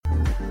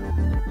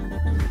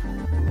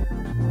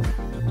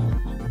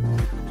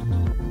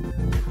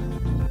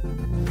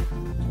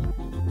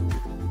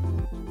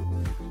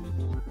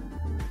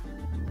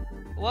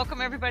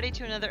Welcome everybody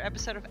to another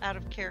episode of Out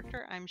of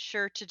Character. I'm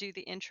sure to do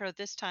the intro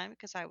this time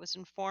because I was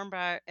informed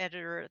by our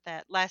editor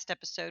that last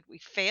episode we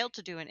failed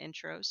to do an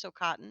intro. So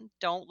Cotton,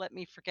 don't let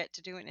me forget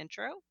to do an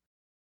intro.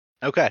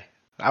 Okay,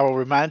 I will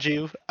remind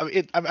you.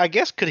 I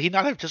guess could he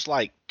not have just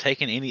like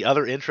taken any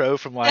other intro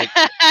from like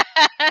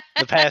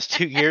the past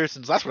 2 years?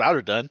 Since that's what I would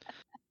have done.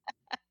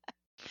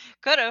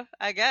 Could have,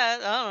 I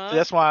guess. I don't know.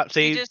 That's why. He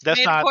See, just that's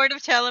made not. a point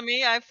of telling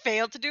me I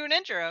failed to do an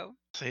intro.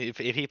 See, if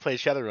he played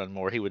Shadowrun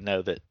more, he would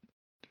know that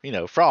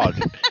fraud.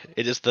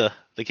 It is the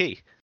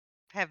key.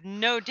 I have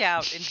no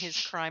doubt in his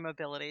crime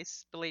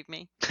abilities. Believe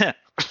me.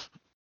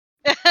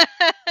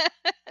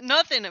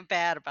 Nothing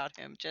bad about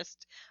him.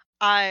 Just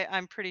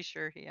I'm pretty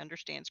sure he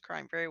understands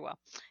crime very well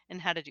and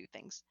how to do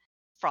things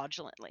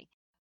fraudulently.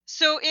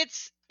 So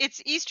it's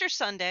Easter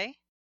Sunday,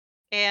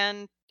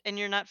 and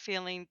you're not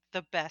feeling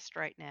the best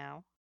right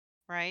now,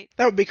 right?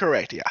 That would be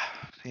correct. Yeah,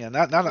 yeah.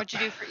 Not. What'd you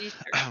do for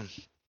Easter?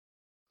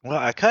 Well,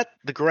 I cut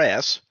the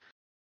grass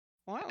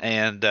Wow.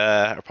 and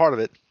a part of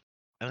it,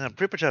 and I'm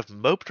pretty much have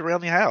moped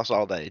around the house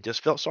all day.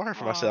 Just felt sorry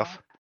for myself.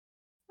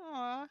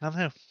 Aw. I don't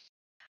know.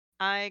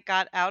 I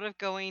got out of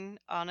going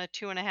on a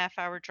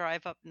 2.5-hour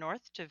drive up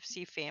north to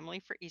see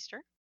family for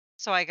Easter.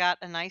 So I got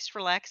a nice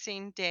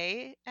relaxing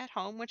day at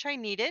home, which I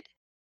needed.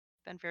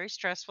 Been very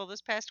stressful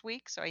this past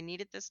week, so I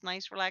needed this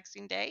nice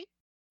relaxing day.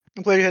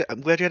 I'm glad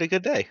you had a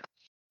good day.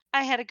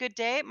 I had a good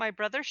day. My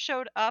brother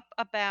showed up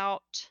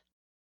about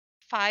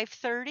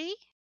 5:30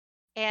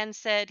 and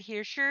said,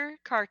 "Here's your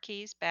car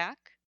keys back.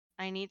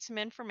 I need some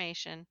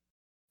information.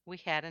 We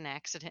had an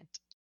accident."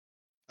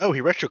 Oh, he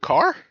wrecked your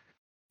car?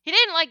 He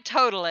didn't like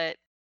total it,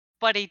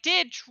 but he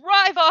did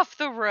drive off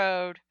the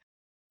road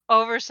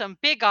over some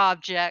big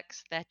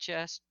objects that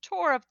just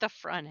tore up the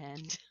front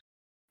end.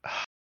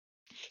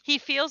 He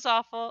feels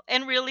awful,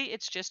 and really,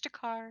 it's just a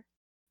car.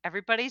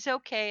 Everybody's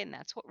okay, and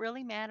that's what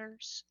really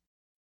matters.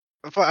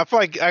 I feel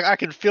like I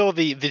can feel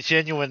the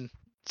genuine.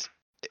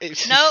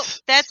 Nope,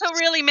 that's what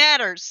really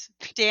matters.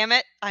 Damn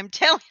it. I'm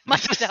telling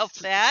myself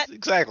that.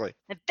 Exactly.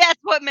 And that's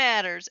what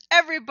matters.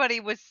 Everybody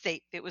was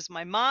safe. It was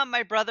my mom,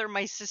 my brother,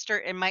 my sister,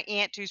 and my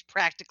aunt who's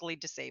practically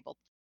disabled.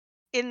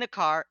 In the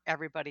car,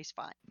 everybody's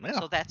fine. Yeah.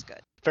 So that's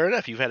good. Fair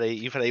enough. You've had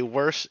a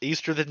worse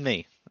Easter than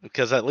me,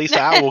 because at least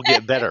I will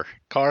get better.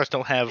 Cars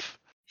don't have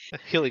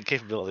healing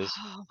capabilities.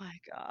 Oh my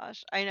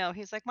gosh. I know.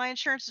 He's like, my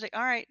insurance is like,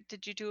 all right,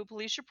 did you do a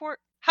police report?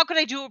 How could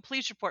I do a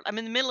police report? I'm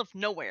in the middle of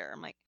nowhere.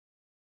 I'm like,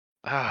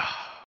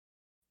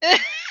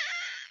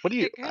 What do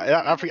you? You're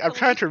gonna I'm do the trying to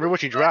police remember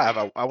what you drive.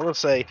 I want to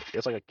say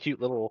it's like a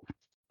cute little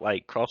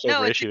like crossover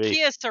No, it's a SUV.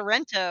 Kia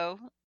Sorento.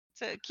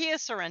 It's a Kia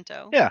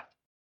Sorento. Yeah.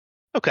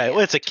 Okay. Yeah, Well,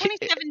 it's a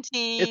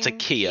 2017. It's a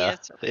Kia.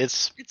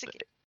 It's a Kia.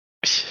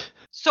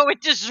 So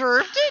it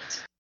deserved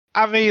it?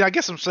 I mean, I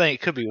guess I'm saying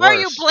it could be worse. Are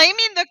you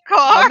blaming the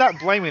car? I'm not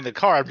blaming the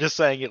car. I'm just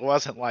saying it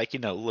wasn't like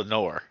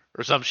Lenore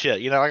or some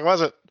shit. Like it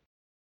wasn't.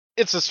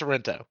 It's a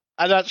Sorento.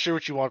 I'm not sure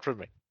what you want from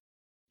me.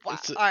 Wow.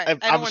 All right.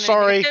 I'm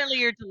sorry. Apparently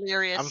you're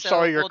delirious. I'm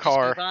sorry your we'll just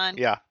car. move on.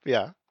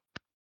 Yeah.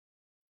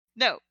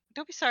 No,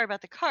 don't be sorry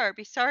about the car.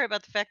 Be sorry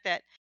about the fact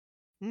that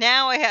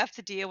now I have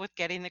to deal with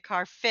getting the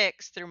car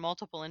fixed through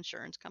multiple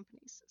insurance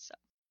companies. So,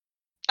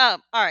 all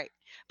right.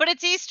 But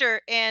it's Easter,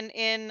 and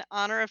in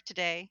honor of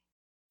today,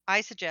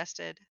 I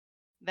suggested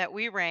that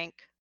we rank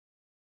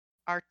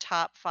our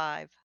top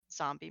 5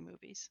 zombie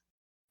movies.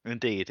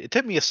 Indeed. It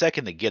took me a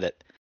second to get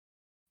it.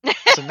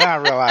 So now I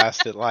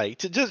realized that, like,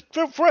 just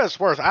for what it's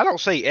worth, I don't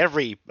say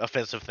every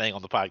offensive thing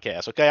on the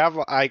podcast. Okay, I'm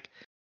like,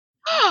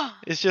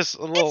 it's just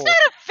a little. It's not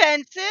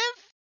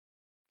offensive.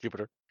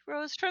 Jupiter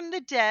rose from the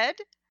dead,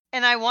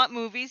 and I want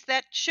movies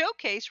that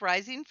showcase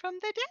rising from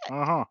the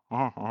dead.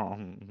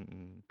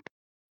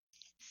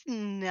 It's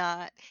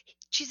not.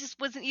 Jesus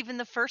wasn't even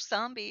the first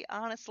zombie,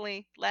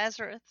 honestly.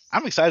 Lazarus.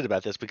 I'm excited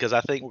about this because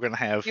I think we're going to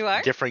have You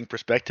are? differing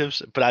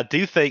perspectives, but I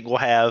do think we'll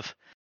have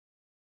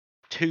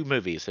 2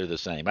 movies that are the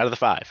same out of the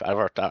 5,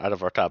 out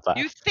of our top 5.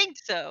 You think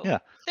so? Yeah.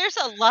 There's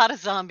a lot of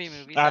zombie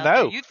movies. I out there.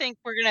 know. You think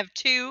we're gonna have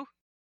 2?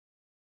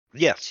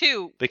 Yes.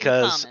 2.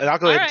 Because, and I'll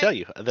go ahead and tell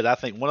you that I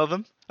think one of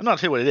them. I'm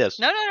not sure what it is.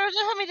 No. Just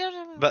tell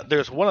me. But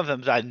there's one of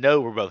them that I know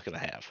we're both going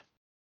to have.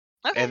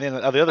 Okay. And then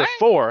of the other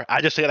 4,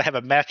 I just got to have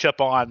a matchup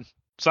on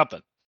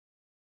something.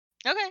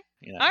 Okay.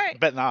 All right.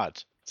 Betting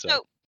odds.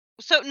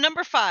 So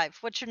number 5.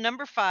 What's your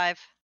number 5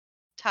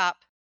 top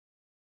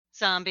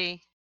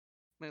zombie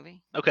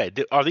movie? Okay.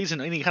 Are these in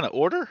any kind of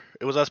order?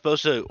 Was I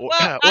supposed to?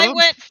 Well, I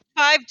went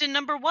 5 to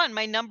number 1.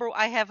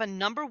 I have a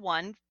number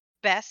 1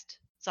 best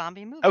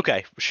zombie movie.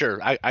 Okay, sure.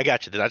 I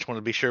got you. Then I just want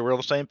to be sure we're on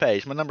the same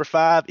page. My number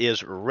 5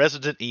 is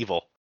Resident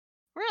Evil.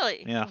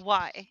 Really? Yeah.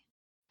 Why?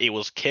 It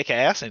was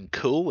kick-ass and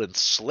cool and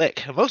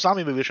slick. Most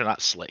zombie movies are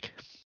not slick.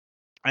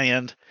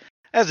 And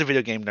as a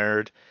video game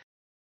nerd,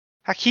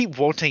 I keep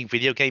wanting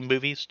video game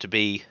movies to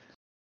be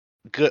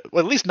good.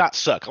 Well, at least not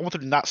suck. I want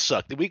them to not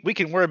suck. We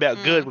can worry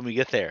about good when we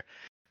get there.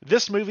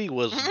 This movie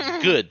was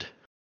good.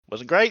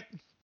 Wasn't great.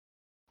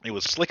 It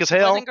was slick as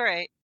hell. Wasn't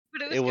great,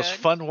 but it was good.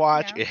 Fun to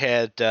watch. Yeah. It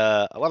had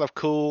a lot of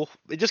cool.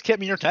 It just kept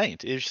me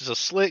entertained. It was just a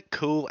slick,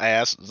 cool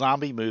ass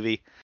zombie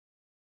movie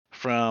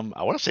from,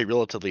 I want to say,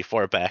 relatively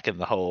far back in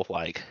the whole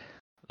like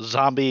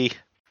zombie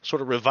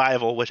sort of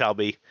revival, which I'll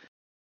be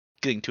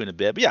getting to in a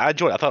bit. But yeah, I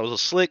enjoyed it. I thought it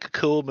was a slick,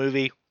 cool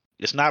movie.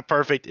 It's not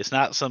perfect. It's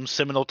not some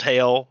seminal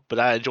tale, but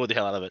I enjoyed the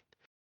hell out of it.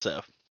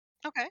 So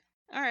Okay.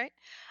 All right.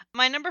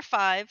 My number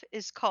 5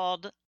 is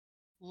called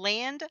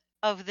Land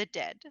of the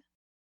Dead.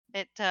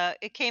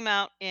 It came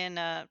out in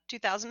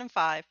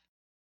 2005.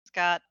 It's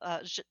got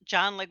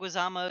John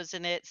Leguizamo's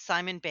in it.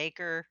 Simon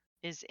Baker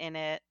is in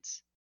it.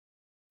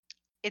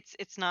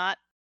 It's not.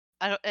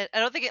 I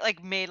don't think it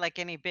like made like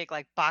any big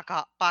like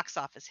box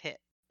office hit.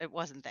 It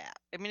wasn't that.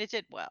 I mean, it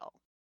did well.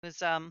 It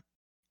was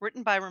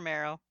written by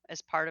Romero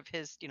as part of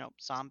his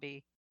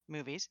zombie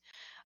movies.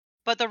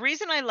 But the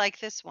reason I like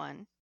this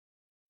one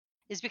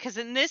is because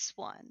in this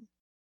one,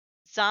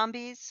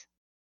 zombies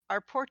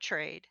are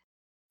portrayed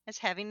as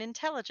having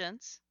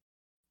intelligence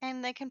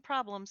and they can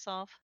problem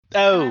solve.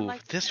 And I oh,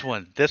 like this that.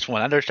 one, this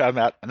one. I know what you're talking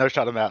about. I know what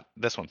you're talking about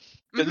this one.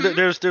 Hmm.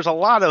 There's a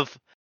lot of,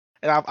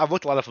 and I've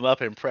looked a lot of them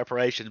up in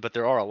preparation, but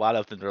there are a lot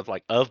of them that are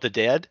like of the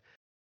dead,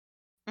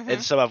 and Hmm.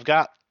 so I've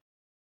got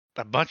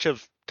a bunch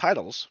of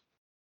titles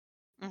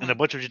and Hmm. a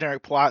bunch of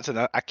generic plots, and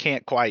I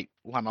can't quite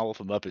line all of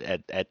them up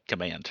at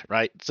command,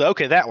 right? So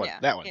okay, that one, Yeah.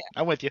 that one, Yeah.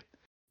 I'm with you.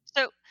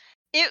 So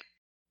it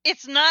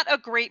it's not a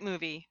great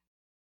movie.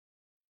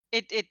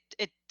 It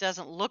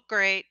doesn't look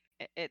great.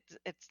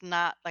 It's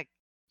not like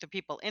the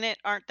people in it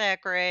aren't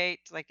that great.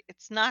 Like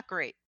it's not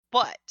great.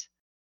 But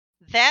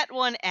that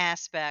one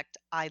aspect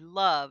I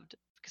loved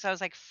because I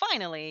was like,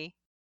 finally,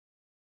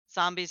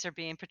 zombies are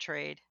being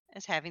portrayed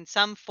as having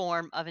some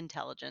form of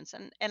intelligence,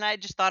 and I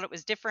just thought it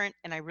was different,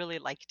 and I really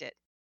liked it.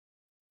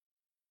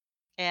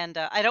 And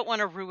I don't want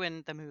to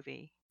ruin the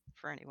movie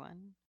for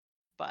anyone,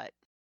 but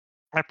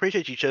I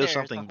appreciate you chose there's a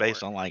something horror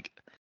based on in it. like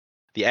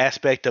the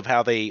aspect of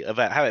how they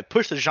about how it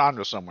pushed the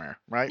genre somewhere,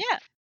 right? Yeah,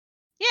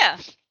 yeah.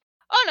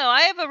 Oh no,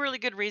 I have a really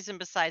good reason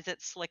besides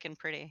it's slick and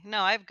pretty. No,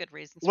 I have good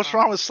reasons What's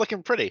why. wrong with Slick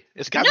and Pretty?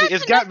 It's Nothing,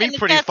 got me nothing. If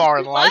pretty that's what far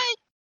in you like. life.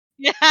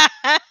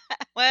 Yeah.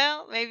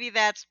 Well, maybe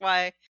that's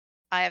why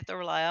I have to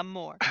rely on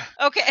more.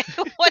 Okay,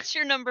 what's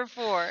your number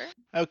 4?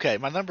 Okay,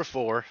 my number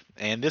 4,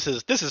 and this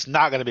is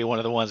not going to be one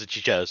of the ones that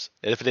you chose.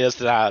 If it is,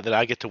 that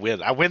I get to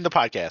win. I win the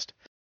podcast.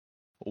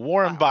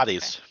 Warm Wow. Okay.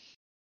 Bodies.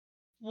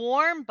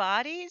 Warm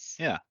Bodies?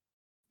 Yeah.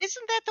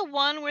 Isn't that the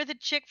one where the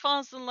chick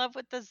falls in love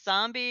with the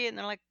zombie and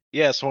they're like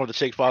Yeah, it's one of the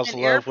chick in falls an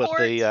in love airport?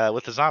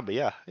 with the zombie.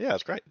 Yeah, yeah,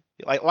 it's great.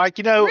 Hey,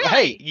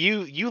 Really?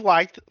 you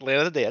liked Land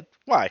of the Dead.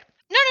 Why?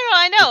 No, no, no,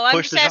 I It know. I'm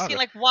pushed just the asking, genre.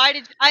 like, why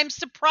did I'm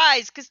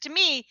surprised because to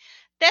me,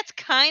 that's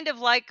kind of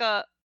like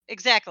a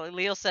exactly.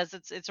 Leo says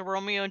it's a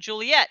Romeo and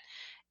Juliet.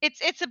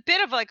 It's a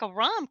bit of like a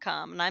rom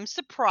com, and I'm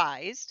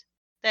surprised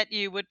that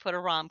you would put a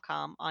rom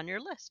com on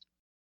your list.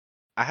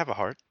 I have a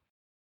heart.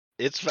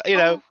 It's Oh,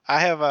 I oh!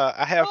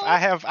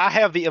 have I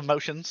have the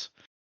emotions,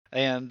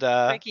 and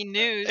Breaking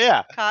news: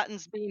 yeah,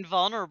 Cotton's being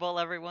vulnerable.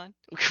 Everyone.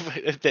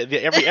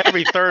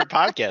 every third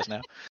podcast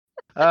now.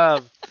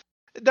 Um,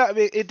 no, I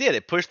mean it did.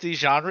 It pushed the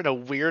genre in a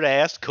weird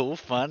ass, cool,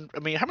 fun. I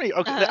mean, how many?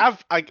 Okay,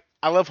 Uh-huh.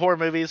 I love horror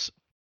movies.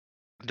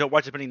 Don't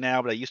watch as many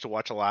now, but I used to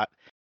watch a lot.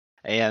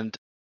 And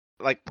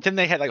like then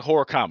they had like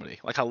horror comedy.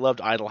 Like I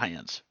loved Idle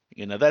Hands.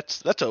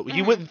 That's a you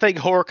Mhm. wouldn't think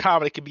horror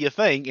comedy could be a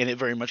thing, and it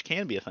very much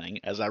can be a thing.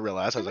 As I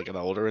realized as I Mhm. got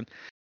older and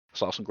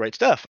saw some great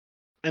stuff.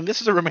 And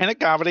this is a romantic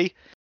comedy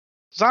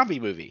zombie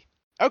movie.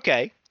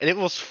 Okay, and it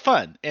was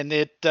fun, and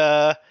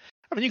I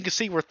mean you can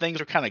see where things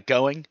are kind of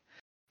going,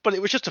 but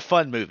it was just a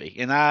fun movie,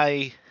 and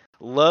I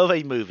love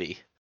a movie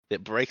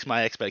that breaks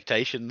my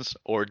expectations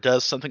or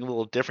does something a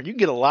little different. You can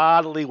get a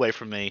lot of leeway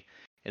from me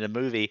in a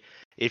movie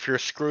if you're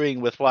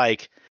screwing with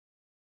like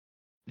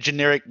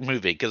generic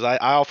movie because I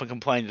often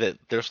complain that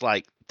there's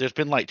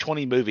been like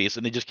 20 movies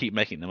and they just keep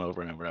making them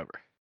over and over and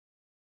over.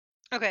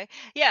 Okay.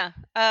 Yeah.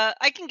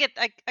 I can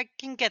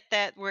get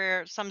that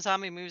where some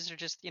zombie movies are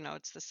just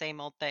it's the same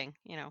old thing.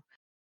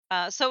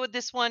 So with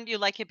this one, you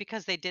like it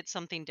because they did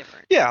something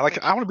different, Yeah, like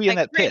I which want to be in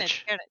that granted,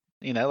 pitch.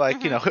 granted. Like,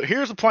 Mhm.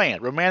 here's the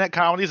plan: romantic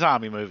comedy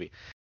zombie movie,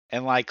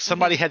 and like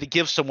somebody Mhm. had to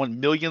give someone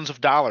millions of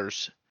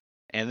dollars,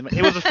 and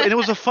it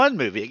was a fun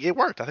movie. It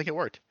worked. I think it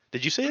worked.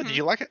 Did you see it? Did Mhm.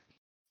 you like it?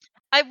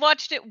 I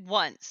watched it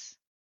once,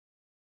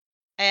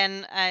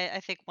 and I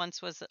think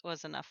once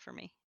was enough for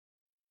me.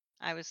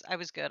 I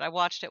was good. I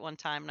watched it one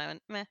time and I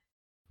went meh.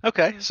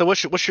 Okay, Mm. so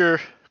what's your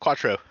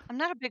quattro? I'm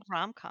not a big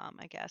rom com,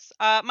 I guess.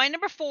 My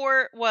number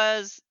 4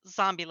 was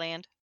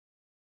Zombieland.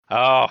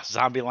 Oh,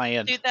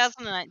 Zombieland.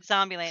 2009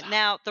 Zombieland.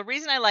 Now, the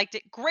reason I liked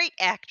it, great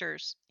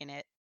actors in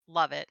it.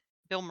 Love it.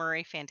 Bill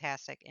Murray,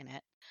 fantastic in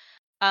it.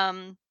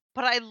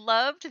 But I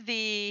loved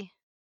the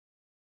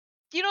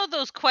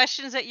those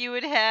questions that you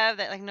would have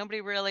that like nobody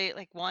really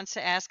like wants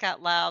to ask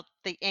out loud.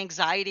 The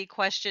anxiety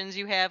questions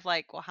you have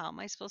like, well, how am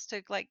I supposed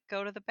to like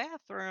go to the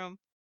bathroom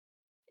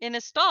in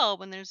a stall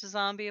when there's a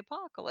zombie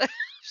apocalypse?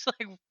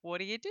 Like, what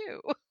do you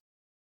do?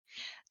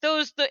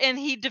 And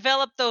he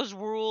developed those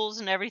rules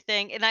and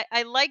everything. And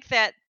I like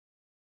that.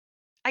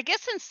 I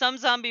guess in some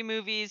zombie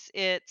movies,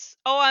 it's,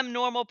 oh, I'm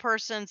normal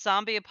person,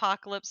 zombie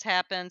apocalypse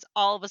happens,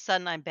 all of a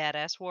sudden I'm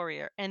badass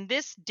warrior. And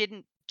this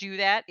didn't do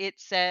that. It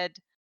said,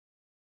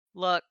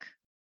 look,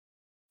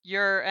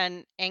 you're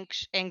an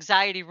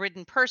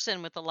anxiety-ridden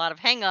person with a lot of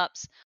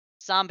hangups.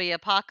 Zombie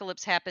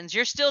apocalypse happens.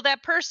 You're still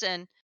that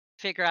person.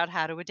 Figure out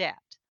how to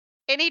adapt.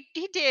 And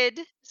he did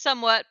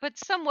somewhat, but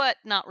somewhat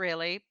not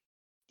really.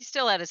 He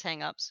still had his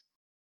hangups.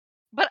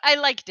 But I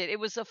liked it. It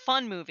was a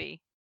fun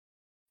movie.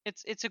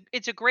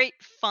 It's a great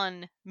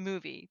fun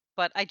movie,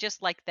 but I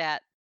just like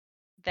that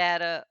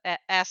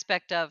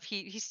aspect of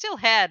he still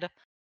had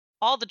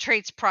all the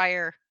traits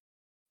prior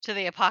to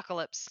the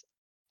apocalypse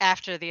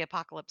after the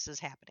apocalypse is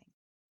happening.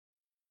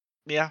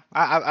 Yeah,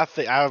 I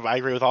think I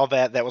agree with all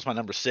that. That was my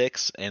number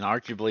 6, and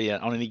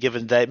arguably on any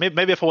given day,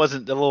 maybe if I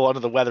wasn't a little under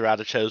the weather, I'd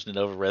have chosen it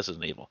over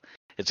Resident Evil.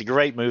 It's a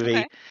great movie,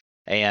 Okay.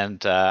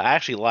 and I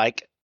actually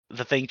like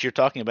the things you're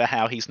talking about.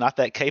 How he's not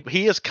that capable.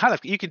 He is kind of.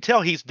 You can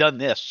tell he's done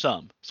this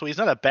some, so he's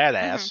not a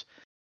badass.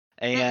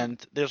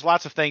 And there's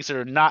lots of things that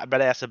are not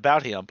badass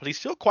about him, but he's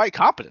still quite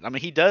competent. I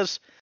mean, he does,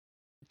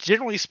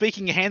 generally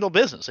speaking, handle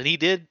business, and he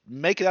did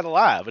make it out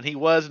alive. And he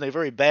was in a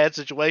very bad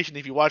situation.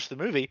 If you watch the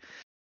movie,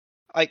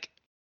 like,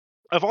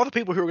 of all the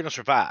people who are going to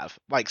survive,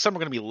 like, some are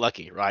going to be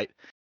lucky, right?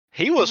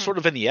 He was sort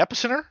of in the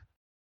epicenter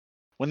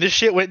when this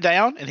shit went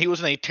down, and he was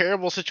in a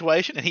terrible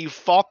situation, and he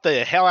fought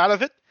the hell out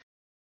of it,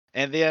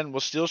 and then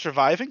was still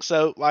surviving.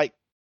 So, like,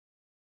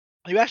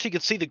 you actually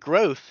could see the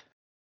growth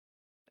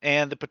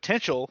and the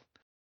potential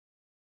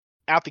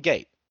out the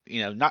gate.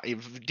 You know, not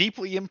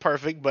deeply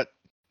imperfect, but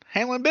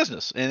handling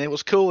business, and it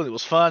was cool, and it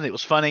was fun, it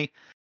was funny.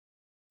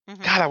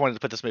 God, I wanted to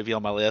put this movie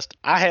on my list.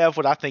 I have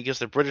what I think is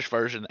the British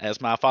version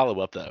as my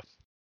follow-up, though.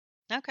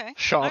 Okay.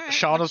 Shaun, All right.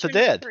 Shaun of What's the your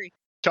number Dead. 3?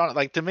 Shaun,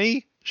 like, to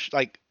me,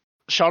 like,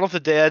 Shaun of the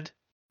Dead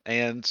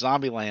and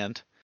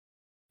Zombieland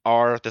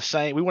are the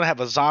same. We want to have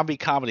a zombie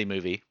comedy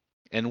movie,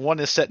 and one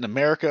is set in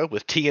America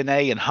with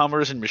TNA and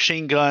Hummers and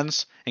machine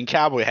guns and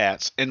cowboy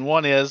hats, and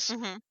one is,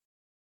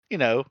 you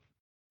know,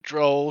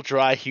 droll,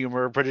 dry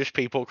humor, British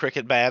people,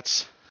 cricket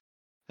bats,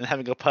 and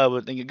having a pub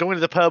and going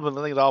to the pub and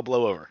letting it all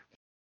blow over.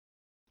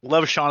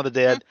 Love Shaun of the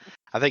Dead.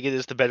 I think it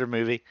is the better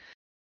movie,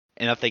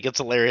 and I think it's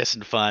hilarious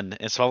and fun.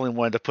 And so I only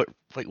wanted to put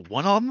like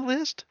one on the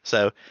list.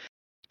 So,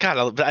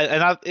 God,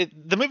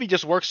 the movie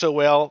just works so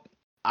well.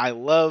 I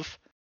love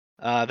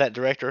that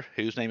director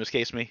whose name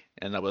escapes me,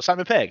 and that was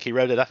Simon Pegg. He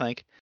wrote it, I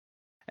think,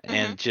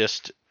 and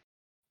just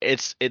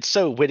it's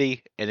so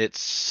witty and it's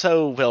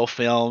so well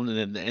filmed,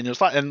 and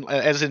there's like, and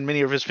as in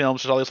many of his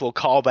films, there's all these little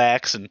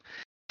callbacks and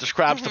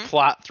describes the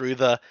plot through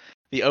the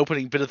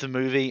opening bit of the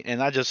movie,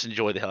 and I just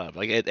enjoyed the hell out of it.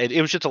 Like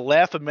it was just a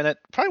laugh a minute,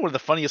 probably one of the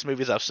funniest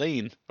movies I've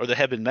seen or that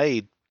have been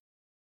made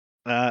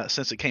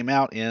since it came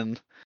out in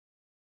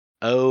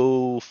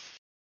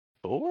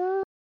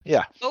 04?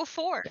 Yeah.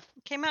 04. It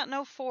came out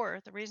in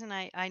 04. The reason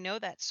I know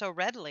that so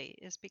readily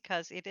is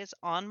because it is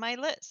on my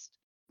list,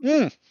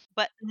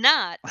 but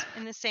not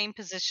in the same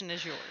position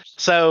as yours.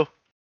 So,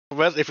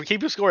 if we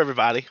keep your score,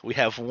 everybody, we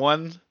have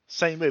one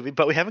same movie,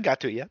 but we haven't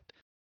got to it yet.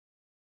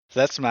 So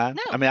that's mine.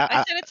 No, I mean,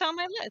 I said it's on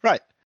my list. right.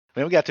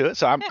 We haven't got to it,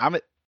 so I'm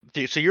at.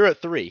 So you're at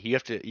 3. You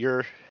have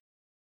to.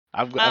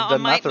 I've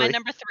done my 3. My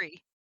number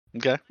 3.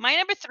 Okay. My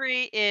number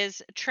 3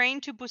 is Train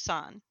to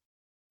Busan.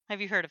 Have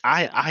you heard of this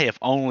film? I have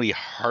only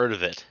heard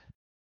of it.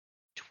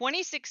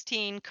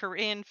 2016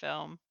 Korean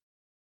film.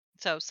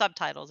 So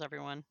subtitles,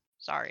 everyone.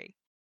 Sorry.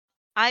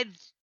 I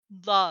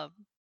love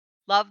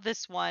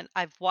this one.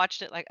 I've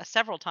watched it like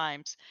several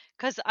times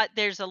because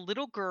there's a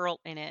little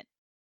girl in it,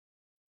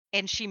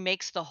 and she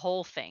makes the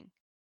whole thing.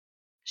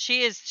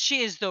 She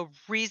is the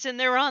reason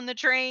they're on the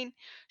train.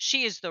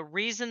 She is the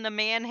reason the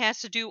man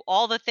has to do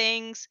all the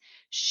things.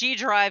 She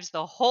drives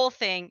the whole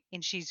thing,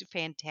 and she's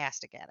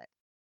fantastic at it.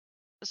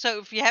 So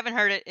if you haven't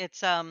heard it,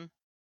 it's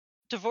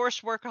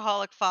divorced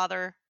workaholic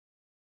father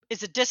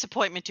is a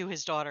disappointment to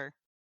his daughter.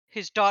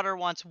 His daughter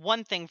wants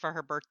one thing for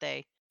her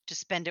birthday, to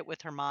spend it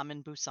with her mom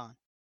in Busan.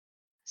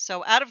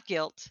 So out of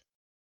guilt,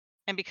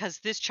 and because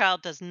this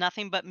child does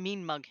nothing but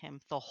mean mug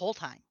him the whole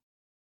time,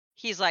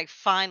 he's like,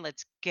 fine,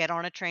 let's get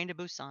on a train to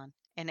Busan.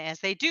 And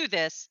as they do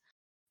this,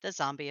 the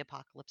zombie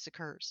apocalypse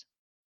occurs.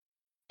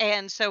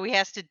 And so he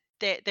has to,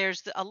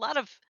 there's a lot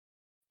of,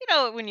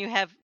 when you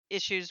have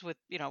issues with,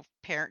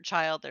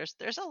 parent-child,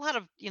 there's a lot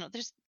of,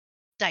 there's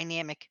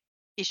dynamic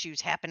issues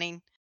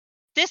happening.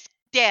 This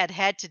dad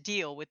had to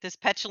deal with this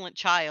petulant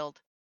child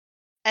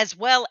as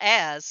well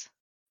as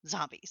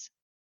zombies.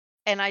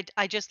 And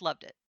I just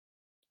loved it.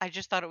 I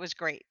just thought it was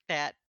great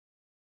that,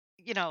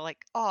 like,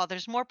 oh,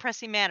 there's more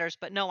pressing matters,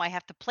 but no, I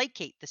have to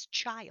placate this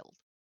child.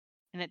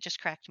 And it just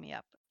cracked me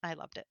up. I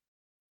loved it.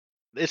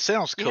 It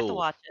sounds You have to cool.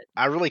 watch it.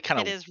 I really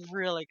kind of. It is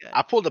really good.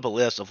 I pulled up a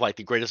list of like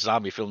the greatest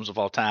zombie films of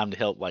all time to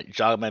help like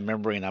jog my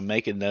memory, and I'm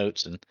making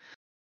notes, and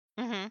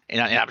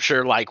I'm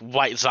sure like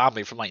White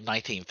Zombie from like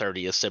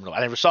 1930 is similar.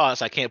 I never saw it,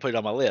 so I can't put it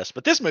on my list.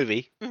 But this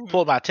movie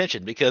pulled my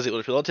attention because it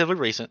was relatively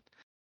recent,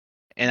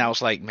 and I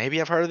was like,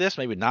 maybe I've heard of this,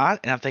 maybe not.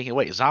 And I'm thinking,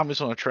 wait,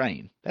 zombies on a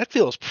train? That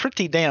feels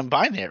pretty damn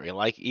binary.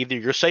 Like either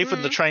you're safe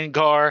in the train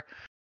car,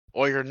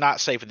 or you're not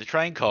safe in the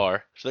train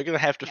car. So they're gonna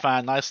have to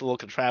find nice little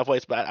contrived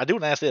ways. But I do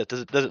want to ask this: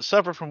 does it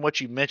suffer from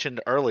what you mentioned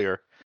earlier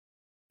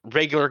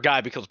regular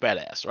guy becomes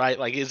badass, right?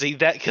 Like, is he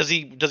that? Because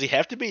does he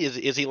have to be?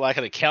 Is he like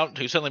an accountant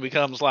who suddenly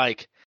becomes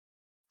like?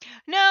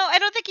 No, I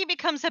don't think he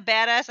becomes a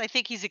badass. I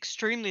think he's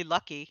extremely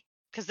lucky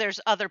because there's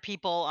other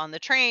people on the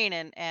train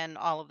and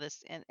all of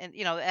this and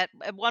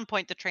at one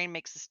point the train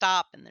makes a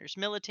stop and there's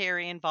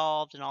military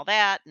involved and all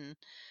that and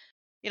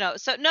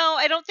so no,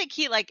 I don't think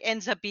he like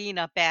ends up being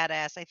a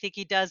badass. I think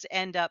he does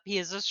end up he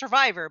is a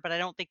survivor, but I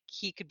don't think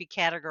he could be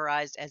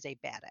categorized as a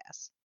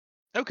badass.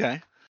 Okay,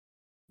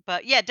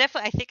 But yeah,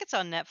 definitely I think it's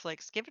on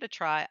Netflix. Give it a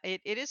try.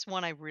 It is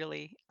one I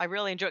really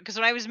enjoy because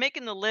when I was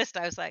making the list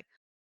I was like,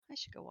 I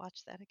should go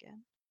watch that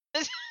again.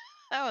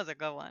 That was a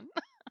good one.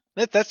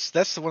 that's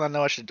the one I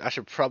know I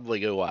should probably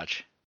go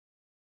watch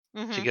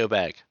to Mhm. go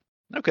back.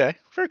 Okay,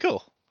 very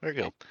cool, very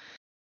Yeah. cool.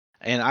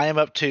 And I am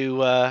up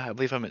to I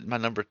believe I'm at my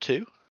number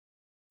 2.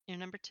 You're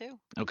number 2.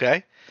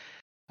 Okay,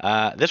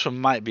 this one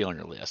might be on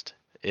your list.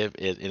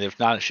 If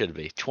not, it should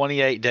be.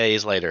 28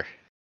 Days Later.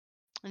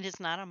 It is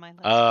not on my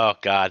list. Oh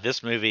God,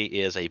 this movie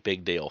is a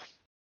big deal.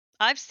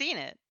 I've seen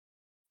it.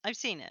 I've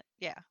seen it.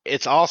 Yeah.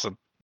 It's awesome,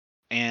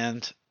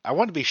 and I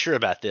want to be sure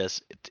about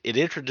this. It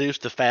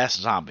introduced the fast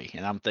zombie,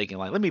 and I'm thinking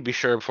like, let me be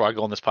sure before I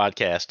go on this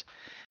podcast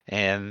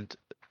and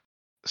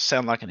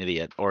sound like an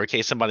idiot, or in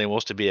case somebody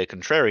wants to be a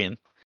contrarian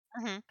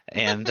Mhm.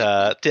 and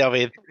tell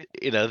me,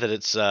 that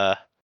it's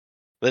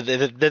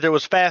that there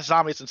was fast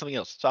zombies and something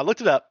else. So I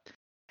looked it up,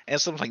 and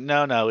someone's like,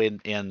 no,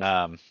 in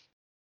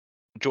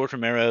George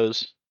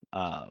Romero's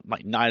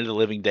like Night of the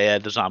Living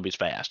Dead, the zombies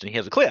fast, and he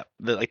has a clip,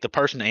 like the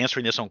person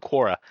answering this on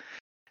Quora,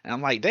 and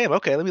I'm like, damn,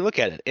 okay, let me look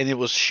at it, and it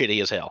was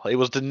shitty as hell. It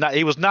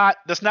was not.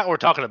 That's not what we're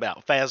talking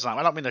about. Fast zombie.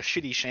 I don't mean a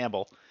shitty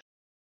shamble.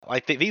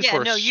 Like these Yeah,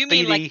 were no, you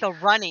mean like speedy, the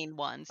running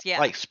ones. Yeah.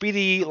 like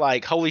speedy,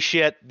 like holy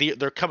shit,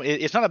 they're coming.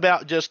 It's not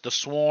about just the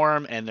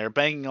swarm and they're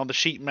banging on the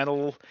sheet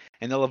metal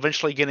and they'll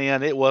eventually get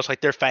in. It was like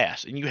they're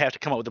fast, and you have to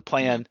come up with a Mhm.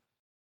 plan.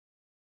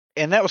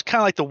 And that was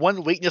kind of like the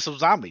one weakness of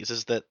zombies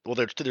is that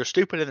they're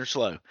stupid and they're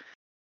slow,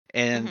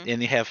 and Mhm.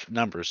 and they have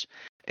numbers.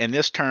 And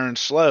this turns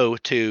slow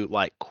to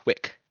like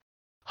quick.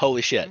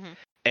 Holy shit, Mhm.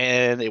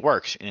 and it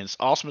works, and it's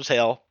awesome as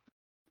hell.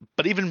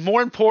 But even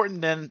more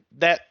important than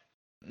that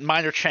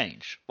minor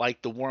change,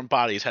 like the warm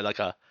bodies had like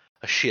a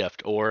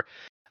shift, or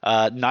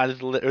Night of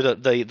the or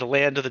the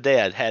Land of the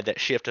Dead had that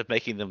shift of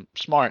making them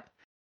smart.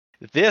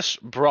 This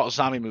brought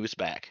zombie movies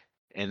back,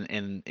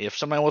 and if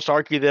somebody wants to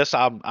argue this,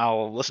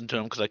 I'll listen to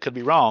them because I could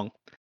be wrong.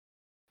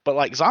 But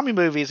like zombie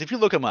movies, if you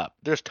look them up,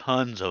 there's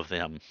tons of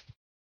them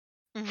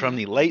from Mhm.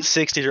 the late Mhm.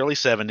 '60s, early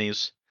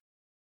 '70s,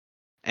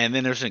 and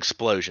then there's an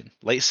explosion.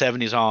 Late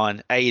 '70s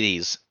on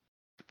 '80s,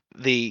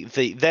 there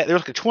was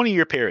like a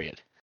 20-year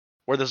period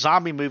where the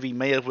zombie movie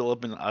may have well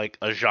have been like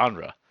a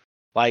genre,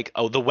 like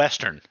the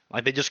western.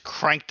 Like they just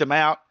cranked them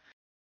out.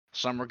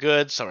 Some were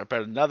good, some were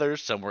better than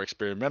others, some were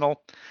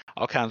experimental,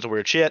 all kinds of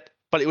weird shit.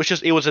 But it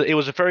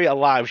was a very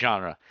alive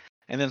genre.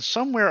 And then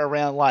somewhere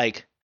around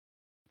like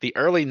the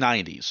early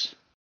 '90s,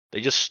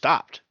 they just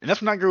stopped, and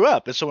that's when I grew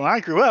up. And so when I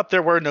grew up,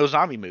 there were no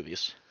zombie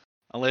movies,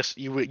 unless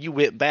you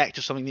went back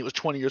to something that was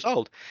 20 years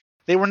old.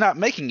 They were not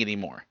making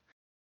anymore.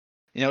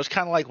 It's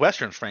kind of like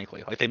westerns,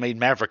 frankly. Like they made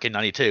Maverick in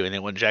 '92, and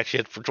then went jack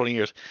shit for 20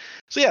 years.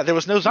 So yeah, there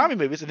was no Mhm. zombie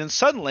movies, and then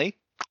suddenly,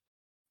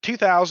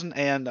 2000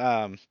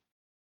 and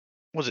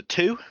was it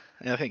two?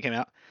 I think it came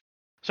out.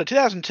 So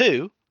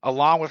 2002,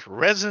 along with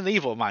Resident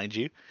Evil, mind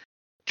you,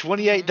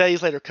 28 Mhm.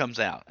 Days Later comes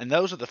out, and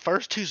those are the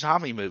first two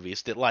zombie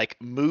movies that like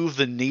move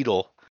the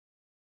needle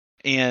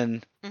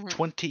in Mhm.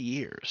 20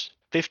 years,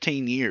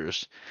 15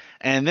 years.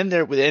 And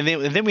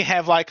then we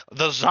have like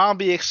the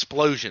zombie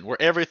explosion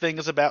where everything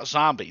is about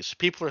zombies.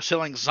 People are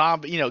selling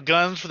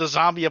guns for the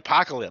zombie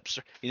apocalypse.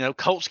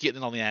 Cults getting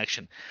in on the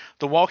action.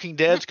 The Walking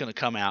Dead's going to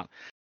come out.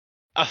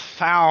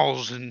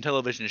 1,000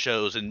 television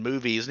shows and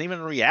movies and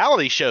even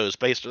reality shows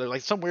based on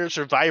like some weird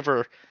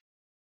survivor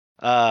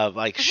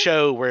like Mhm.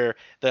 show where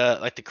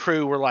the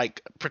crew were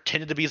like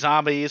pretended to be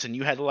zombies and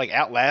you had to like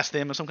outlast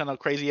them and some kind of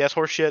crazy ass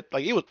horse shit.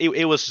 Like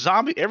it was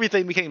zombie,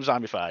 everything became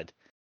zombified.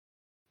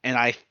 And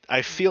I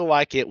Mhm. feel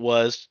like it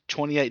was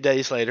 28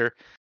 Days Later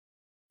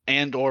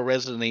and or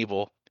Resident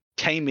Evil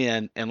came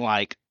in and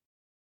like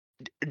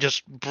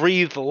just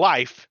breathed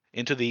life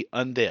into the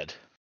undead.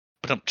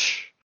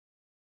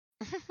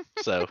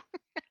 So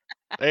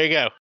there you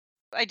go.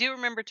 I do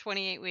remember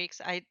 28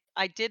 Weeks.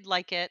 I did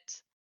like it.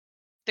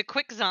 The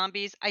quick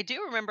zombies. I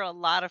do remember a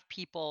lot of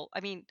people. I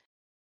mean,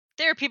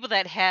 there are people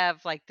that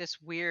have like this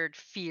weird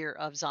fear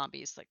of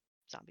zombies. Like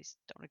zombies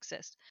don't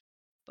exist,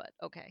 but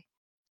okay.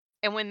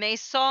 And when they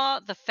saw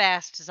the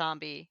fast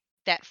zombie,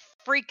 that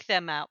freaked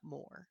them out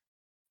more.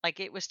 Like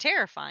it was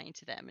terrifying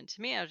to them. And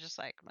to me, I was just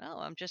like, well,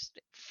 I'm just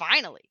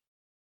finally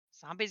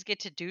zombies get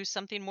to do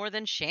something more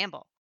than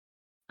shamble.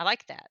 I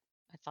like that.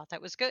 I thought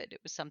that was good. It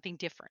was something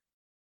different,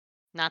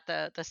 not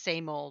the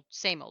same old,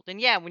 same old.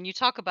 And yeah, when you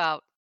talk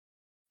about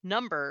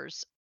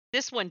numbers,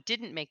 this one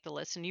didn't make the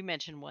list, and you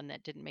mentioned one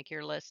that didn't make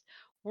your list.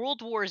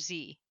 World War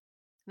Z.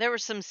 There were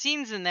some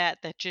scenes in that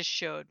just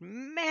showed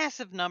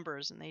massive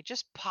numbers, and they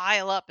just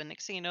pile up, and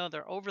next thing you know,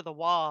 they're over the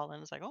wall,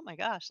 and it's like, oh my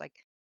gosh, like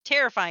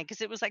terrifying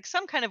because it was like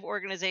some kind of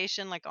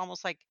organization, like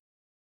almost like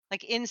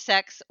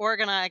insects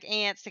organize, like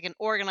ants. They can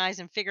organize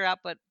and figure out,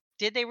 but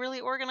did they really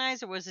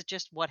organize, or was it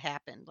just what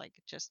happened? Like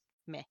just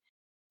meh.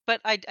 But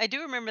I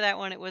do remember that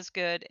one. It was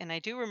good, and I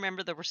do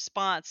remember the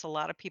response a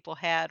lot of people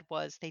had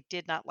was they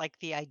did not like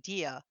the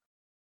idea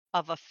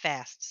of a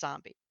fast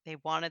zombie. They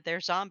wanted their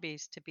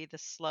zombies to be the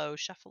slow,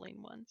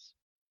 shuffling ones.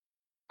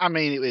 I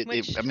mean,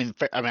 Which, I you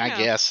know,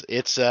 guess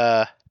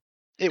I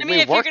mean,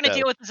 it if you're worked going to though.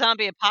 deal with the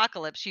zombie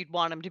apocalypse, you'd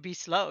want them to be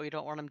slow. You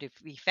don't want them to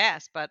be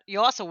fast, but you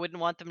also wouldn't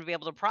want them to be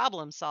able to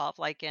problem solve,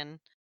 like in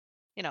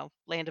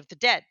Land of the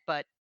Dead.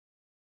 But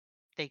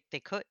they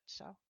could.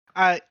 So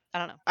I, I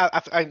don't know.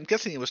 I'm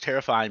guessing it was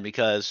terrifying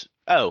because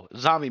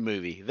zombie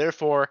movie.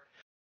 Therefore,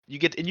 you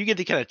get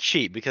to kind of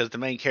cheat because the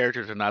main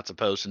characters are not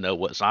supposed to know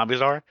what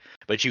zombies are,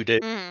 but you do.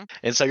 Hmm.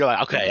 And so you're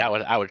like, okay,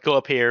 Hmm. I would go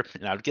up here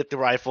and I would get the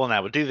rifle and I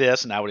would do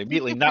this and I would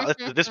immediately not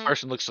let this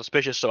person look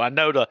suspicious. So I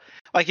know to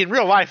like in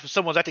real life, if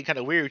someone's acting kind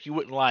of weird, you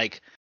wouldn't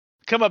like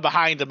come up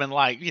behind them and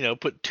like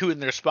put two in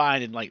their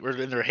spine and like or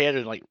in their head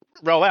and like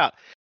roll out.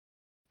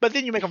 But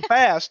then you make them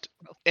fast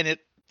and it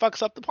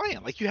fucks up the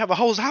plan. Like you have a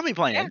whole zombie Yeah.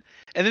 plan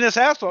and then this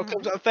asshole Hmm.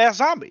 comes up with fast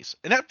zombies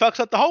and that fucks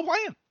up the whole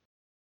plan.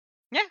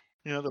 Yeah.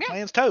 The Yeah.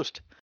 plan's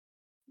toast.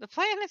 The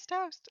plan is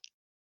toast.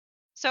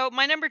 So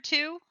my number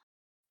two.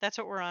 That's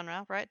what we're on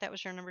now, right? That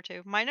was your number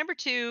two. My number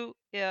two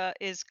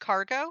is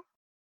Cargo,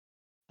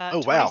 Oh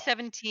wow.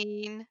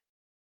 2017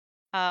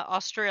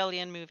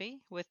 Australian movie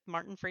with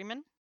Martin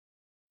Freeman.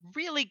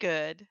 Really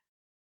good.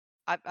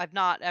 I've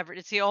not ever.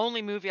 It's the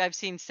only movie I've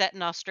seen set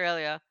in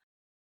Australia.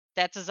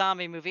 That's a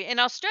zombie movie. And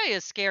Australia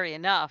is scary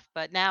enough,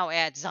 but now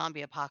add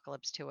zombie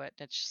apocalypse to it.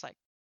 It's just like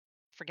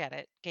forget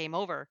it, game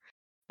over.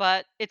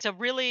 But it's a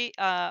really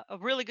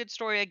good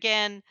story.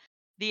 Again,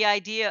 the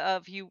idea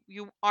of you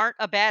aren't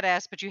a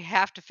badass, but you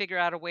have to figure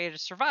out a way to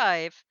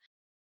survive.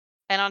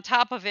 And on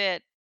top of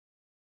it,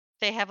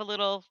 they have a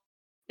little.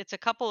 It's a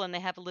couple, and they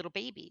have a little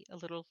baby, a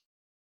little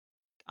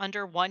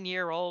under 1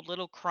 year old,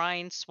 little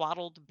crying,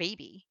 swaddled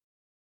baby,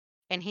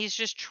 and he's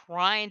just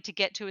trying to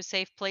get to a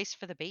safe place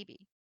for the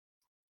baby.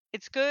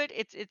 It's good.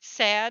 It's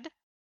sad,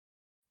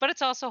 but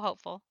it's also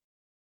hopeful.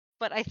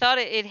 But I thought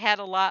it had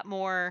a lot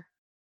more.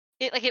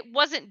 It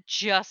wasn't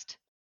just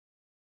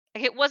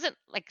like it wasn't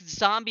like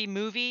zombie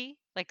movie.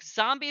 Like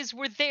zombies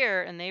were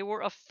there and they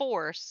were a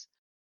force,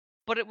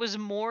 but it was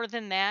more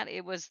than that.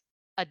 It was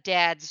a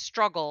dad's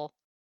struggle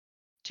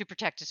to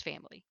protect his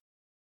family.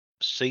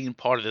 Seen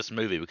part of this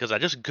movie because I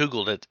just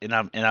Googled it and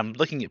I'm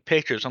looking at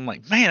pictures. I'm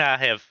like, man,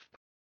 I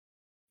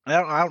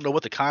don't know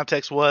what the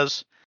context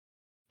was.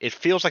 It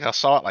feels like I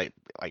saw it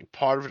like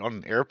part of it on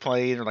an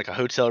airplane or like a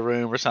hotel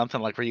room or something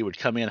like where you would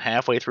come in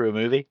halfway through a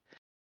movie.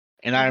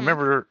 And I Mhm.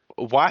 remember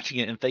watching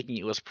it and thinking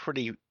it was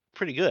pretty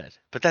good.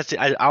 But that's it.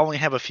 I only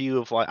have a few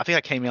of like I think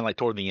I came in like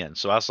toward the end,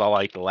 so I saw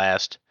like the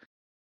last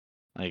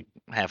like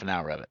half an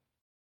hour of it.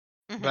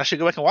 But I Mhm. should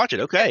go back and watch it.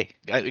 Yeah. Okay,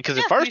 because at Yeah,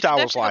 you first should I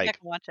was definitely go back like,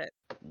 and watch it.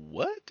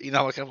 what?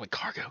 Like I'm like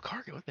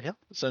cargo, what the hell?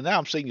 So now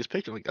I'm seeing this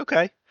picture, like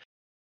okay.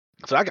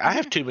 So I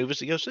have Mhm. two movies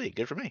to go see.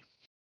 Good for me.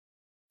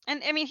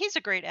 And I mean, he's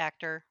a great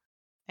actor,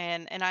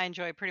 and I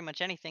enjoy pretty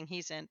much anything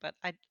he's in. But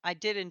I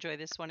did enjoy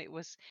this one. It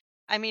was,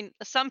 I mean,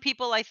 some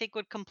people I think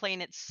would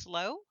complain it's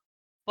slow,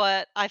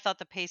 but I thought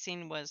the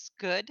pacing was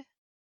good.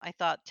 I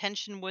thought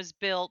tension was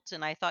built,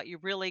 and I thought you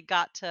really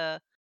got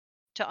to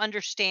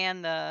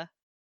understand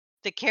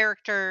the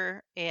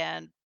character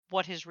and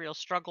what his real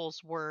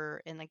struggles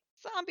were. And like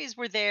zombies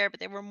were there, but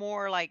they were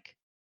more like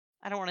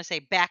I don't want to say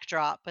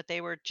backdrop, but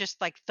they were just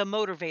like the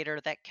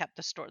motivator that kept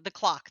the story, the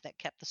clock that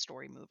kept the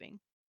story moving.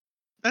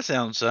 That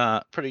sounds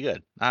pretty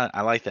good.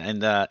 I like that,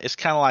 and it's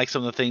kind of like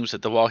some of the themes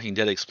that The Walking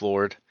Dead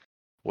explored,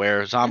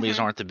 where zombies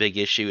Hmm. aren't the big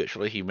issue; it's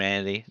really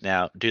humanity.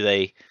 Now, do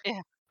they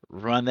Yeah.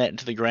 run that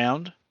into the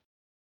ground?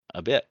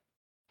 A bit,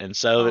 and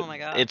so Oh my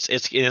gosh.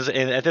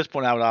 and at this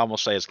point, I would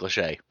almost say it's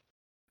cliche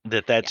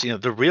that's Yeah.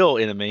 the real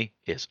enemy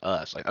is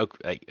us. Like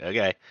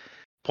okay,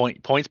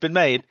 point's been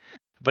made,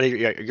 but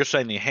you're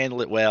saying they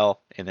handle it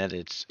well, and that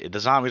the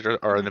zombies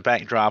are in Hmm. the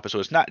backdrop, so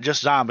it's not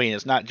just zombie, and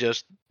it's not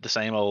just the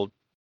same old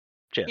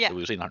shit Yeah. that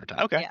we've seen 100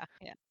 times. Okay, Yeah.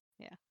 Yeah.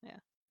 Yeah. Yeah.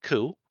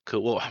 cool.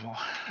 Well,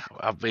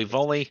 we've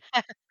only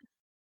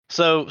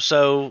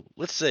so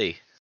let's see.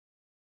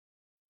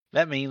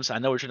 That means I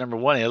know what your number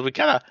one is. We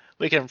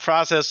can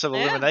process of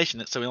Yeah.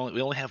 elimination it, so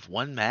we only have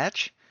one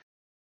match.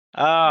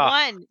 Ah,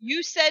 One.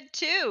 You said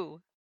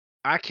two.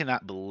 I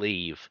cannot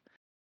believe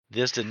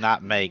this did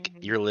not make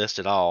Mhm. your list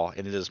at all,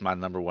 and it is my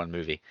number one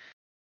movie,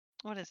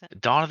 What is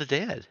it? Dawn of the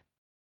Dead,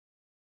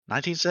 No.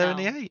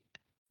 1978.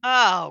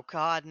 Oh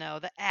God, no.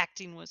 The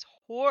acting was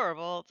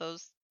horrible.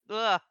 Those.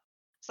 Ugh.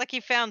 It's like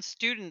he found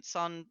students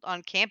on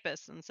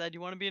campus and said,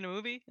 "You want to be in a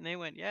movie?" And they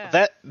went, "Yeah."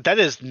 That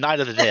is Night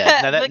of the Dead.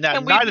 But Now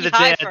can we Night of be the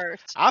high Dead.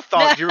 first? I No.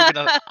 thought you were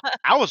gonna.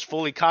 I was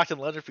fully cocked and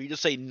loaded for you to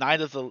say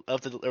Night of the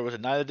or was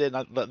it Night of the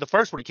Dead? The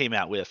first one he came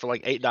out with for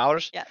like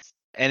 $8, Yes.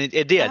 and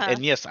it did. Uh-huh.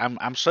 And yes,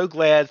 I'm so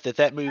glad that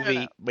I don't know.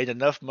 movie made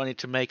enough money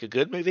to make a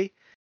good movie.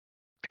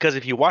 Because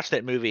if you watch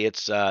that movie,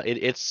 it's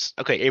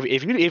okay.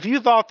 If you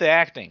thought the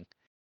acting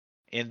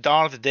in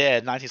Dawn of the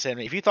Dead,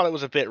 1970, if you thought it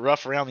was a bit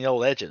rough around the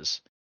old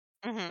edges,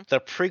 Mhm. the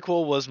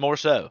prequel was more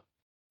so.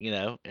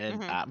 And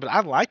Mhm. but I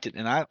liked it,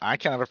 and I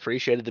kind of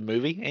appreciated the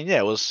movie. And yeah,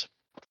 it was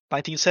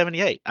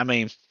 1978. I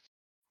mean,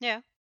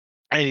 Yeah.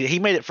 and he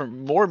made it for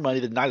more money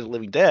than Night of the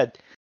Living Dead,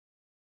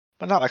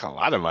 but not like a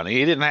lot of money.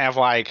 He didn't have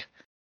like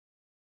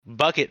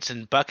buckets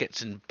and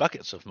buckets and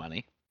buckets of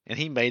money, and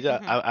he made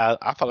Mhm.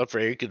 I thought a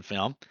very good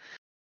film.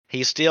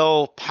 He's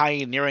still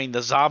pioneering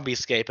the zombie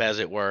scape, as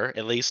it were,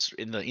 at least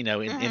in the in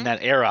Mhm.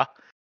 that era.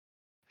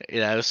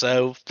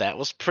 So that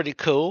was pretty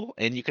cool.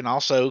 And you can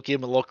also give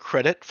him a little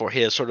credit for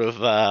his sort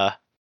of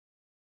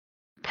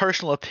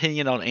personal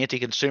opinion on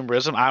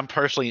anti-consumerism. I'm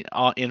personally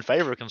in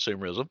favor of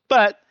consumerism,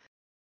 but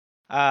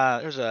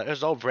there's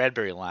an old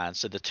Bradbury line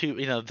said the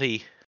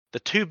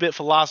 2-bit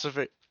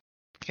philosophy.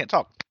 Can't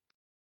talk.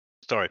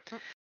 Sorry.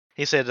 Mm.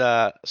 He said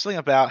something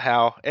about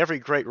how every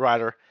great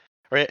writer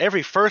or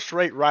every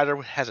first-rate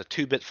writer has a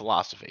 2-bit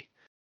philosophy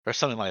or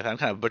something like that. I'm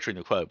kind of butchering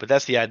the quote, but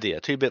that's the idea.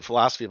 2-bit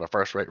philosophy of a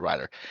first-rate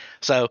writer.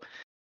 So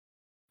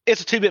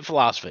it's a 2-bit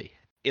philosophy.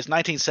 It's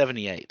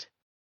 1978.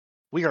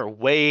 We are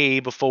way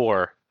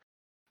before,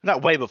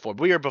 not way before,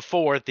 but we are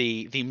before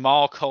the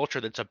mall culture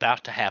that's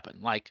about to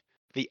happen. Like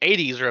the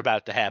 80s are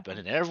about to happen, Mhm.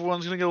 and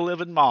everyone's going to go live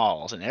in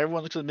malls, and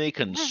everyone's going to be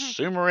Mhm.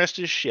 consumerist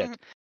as Mhm.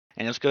 shit.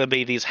 And it's going to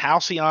be these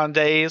halcyon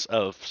days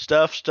of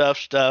stuff, stuff,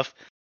 stuff.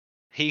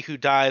 He who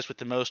dies with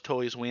the most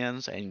toys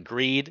wins, and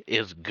greed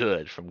is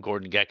good from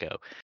Gordon Gekko.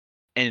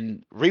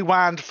 And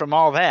rewind from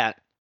all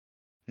that,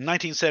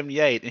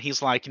 1978, and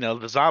he's like,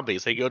 the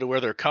zombies, they go to where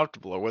they're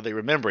comfortable or where they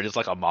remember it. It's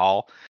like a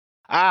mall.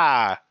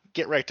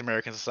 Get wrecked,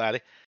 American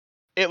society.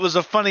 It was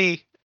a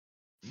funny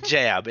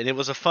jab, and it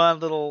was a fun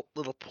little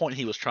point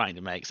he was trying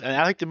to make. And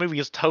I think the movie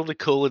is totally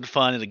cool and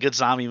fun and a good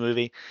zombie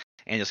movie,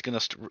 and it's gonna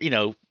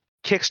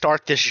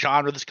kickstart this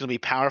genre that's gonna be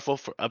powerful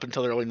for up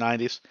until the early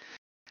 90s,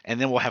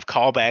 and then we'll have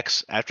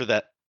callbacks after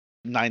that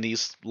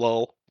 90s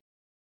lull.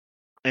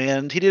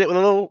 And he did it with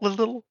a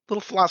little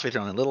philosophy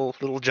thrown in, a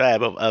little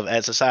jab of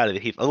at society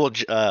that a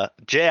little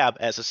jab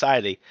at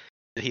society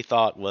that he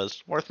thought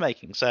was worth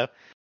making. So,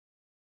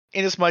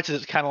 in as much as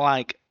it's kind of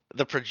like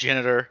the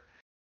progenitor,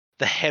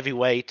 the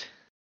heavyweight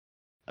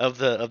of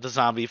the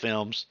zombie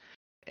films,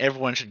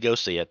 everyone should go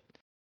see it.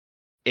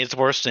 It's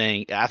worth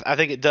seeing. I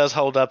think it does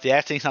hold up. The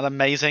acting's not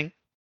amazing,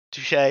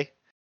 touche,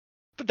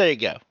 but there you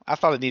go. I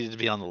thought it needed to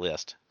be on the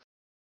list.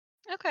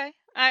 Okay.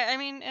 I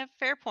mean,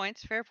 fair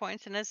points, fair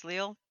points. And as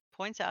Leo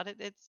points out,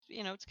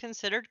 it's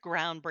considered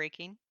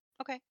groundbreaking.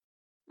 Okay.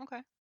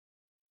 Okay.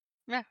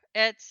 Yeah.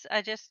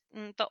 I just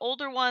the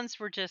older ones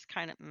were just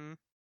kind of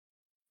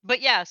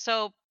But yeah,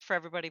 so for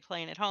everybody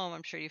playing at home,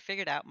 I'm sure you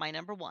figured out my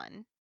number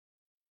 1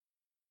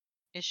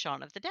 is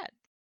Shaun of the Dead.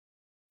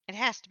 It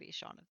has to be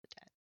Shaun of the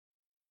Dead.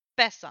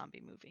 Best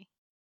zombie movie.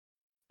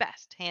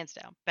 Best, hands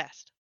down,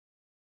 best.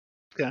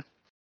 Okay.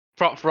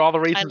 For all the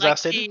I reasons I like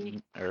said,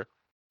 the or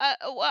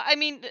well, I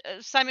mean,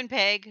 Simon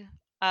Pegg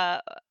uh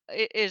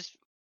is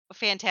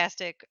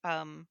fantastic.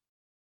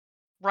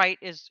 Wright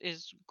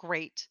is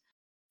great.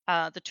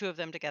 The two of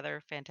them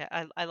together,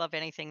 fantastic. I love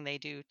anything they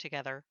do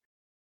together.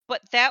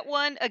 But that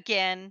one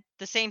again,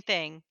 the same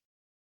thing.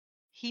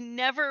 He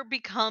never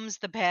becomes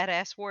the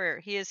badass warrior.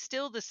 He is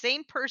still the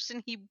same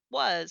person he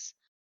was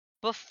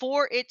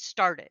before it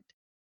started.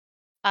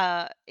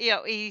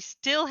 He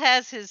still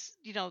has his,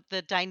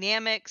 the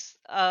dynamics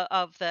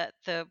of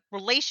the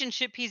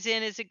relationship he's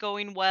in. Is it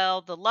going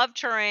well? The love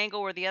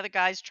triangle where the other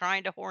guy's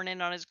trying to horn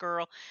in on his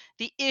girl,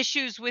 the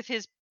issues with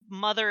his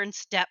mother and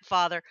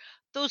stepfather,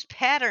 those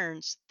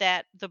patterns,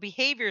 that the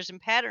behaviors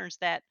and patterns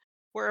that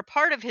were a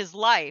part of his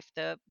life,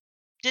 the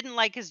didn't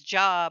like his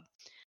job,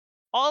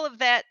 all of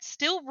that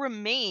still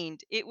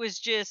remained. It was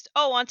just,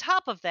 oh, on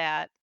top of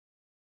that,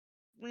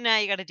 now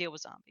you got to deal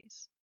with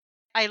zombies.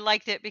 I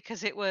liked it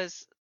because he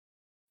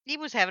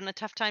was having a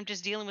tough time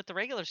just dealing with the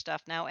regular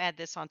stuff. Now add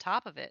this on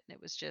top of it, and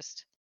it was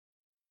just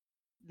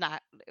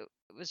not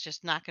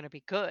going to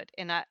be good.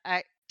 And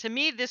I to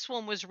me, this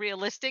one was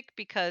realistic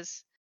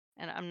because,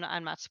 and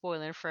I'm not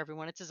spoiling it for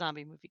everyone. It's a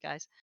zombie movie,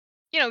 guys.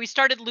 He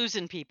started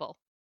losing people.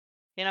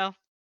 You know,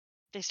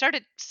 they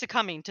started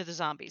succumbing to the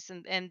zombies,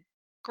 and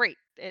great.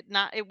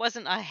 It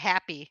wasn't a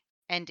happy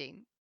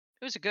ending.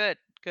 It was a good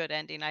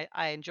ending.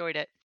 I enjoyed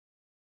it.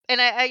 And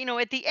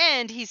at the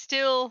end, he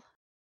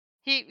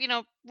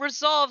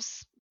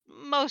resolves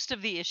most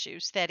of the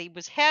issues that he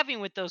was having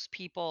with those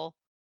people,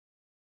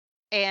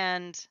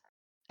 and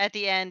at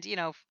the end,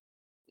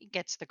 he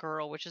gets the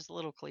girl, which is a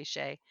little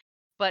cliche,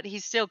 but he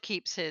still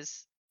keeps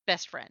his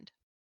best friend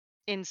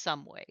in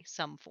some way,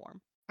 some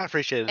form. I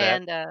appreciated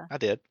that. And I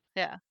did.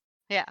 yeah.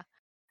 Yeah.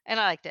 And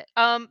I liked it.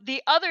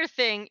 The other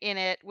thing in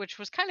it, which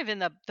was kind of in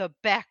the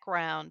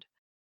background,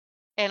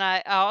 and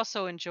I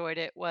also enjoyed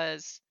it,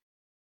 was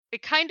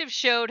it kind of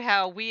showed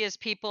how we as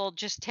people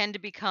just tend to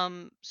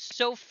become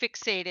so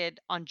fixated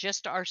on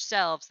just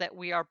ourselves that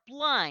we are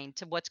blind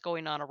to what's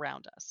going on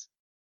around us.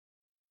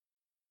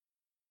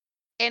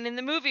 And in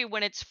the movie,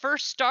 when it's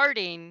first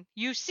starting,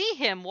 you see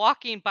him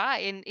walking by,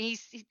 and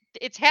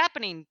it's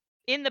happening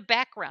in the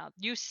background.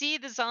 You see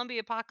the zombie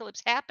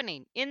apocalypse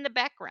happening in the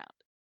background.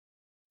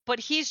 But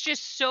he's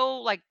just so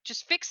like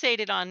just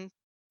fixated on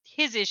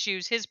his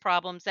issues, his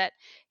problems that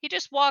he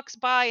just walks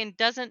by and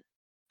doesn't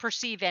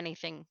perceive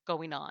anything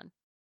going on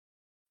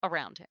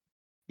around him.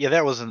 Yeah,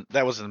 that was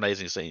an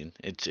amazing scene.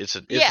 Yeah.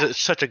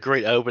 It's such a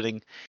great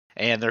opening,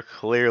 and they're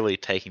clearly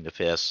taking the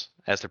piss,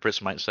 as the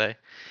Brits might say,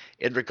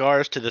 in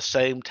regards to the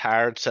same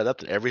tired setup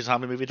that every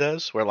zombie movie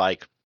does, where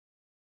like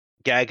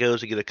guy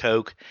goes to get a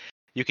Coke,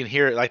 you can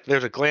hear it like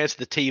there's a glance at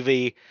the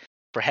TV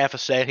for half a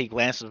second, he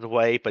glances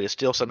away, but it's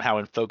still somehow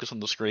in focus on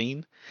the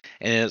screen,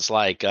 and it's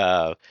like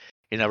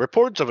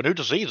reports of a new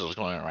disease is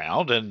going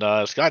around,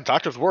 and Scott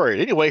doctor's worried.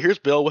 Anyway, here's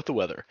Bill with the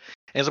weather.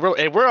 And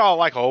we're all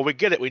like, oh, we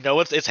get it. We know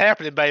it's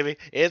happening, baby.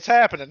 It's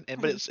happening.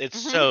 But it's Mhm.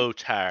 so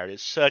tired.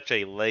 It's such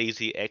a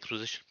lazy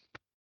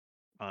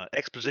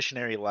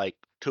expositionary like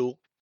tool.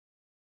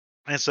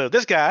 And so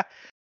this guy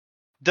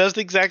does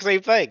the exact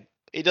same thing.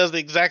 He does the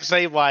exact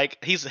same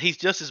like he's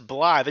just as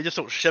blind. They just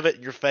don't shove it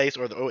in your face,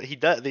 or he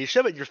does. They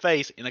shove it in your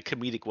face in a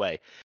comedic way.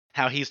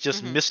 How he's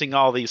just Mhm. missing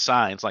all these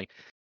signs. Like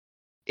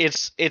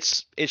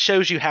it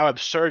shows you how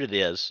absurd it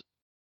is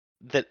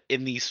that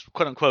in these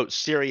quote unquote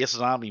serious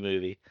zombie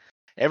movie,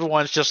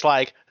 everyone's just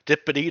like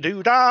dippity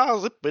doo dah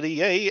zippity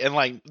yay, and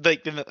like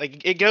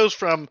it goes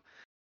from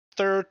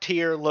third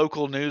tier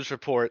local news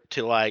report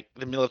to like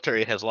the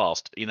military has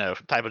lost,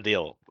 type of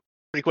deal,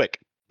 pretty quick.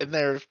 And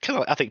they're kind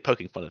of, I think,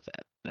 poking fun at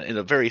that in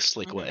a very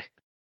slick Mhm. way.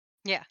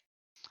 Yeah.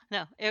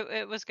 No,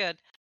 it was good.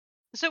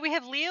 So we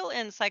have Leo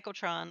and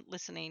Psychotron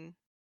listening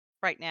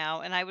right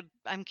now, and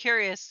I'm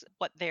curious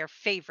what their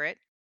favorite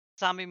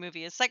zombie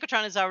movie is.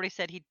 Psychotron has already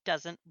said he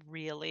doesn't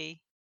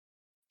really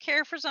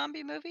care for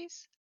zombie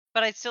movies,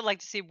 but I'd still like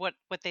to see what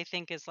they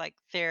think is like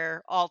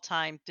their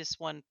all-time this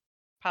one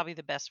probably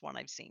the best one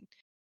I've seen.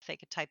 If they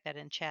could type that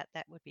in chat,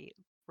 that would be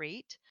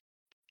great.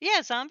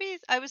 Yeah, zombies.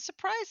 I was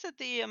surprised at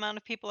the amount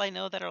of people I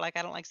know that are like,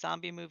 I don't like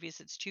zombie movies.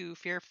 It's too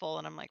fearful,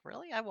 and I'm like,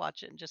 really? I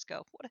watch it and just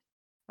go, what?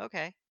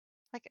 Okay.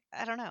 Like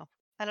I don't know.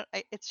 I don't.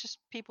 It's just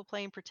people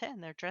playing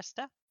pretend. They're dressed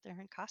up. They're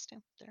in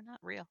costume. They're not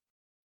real.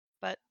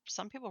 But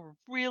some people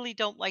really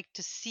don't like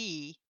to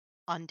see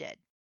undead.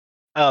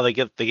 Oh, they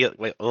get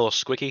like a little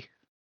squicky.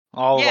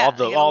 All Yeah,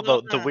 the they get a all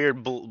little. the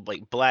weird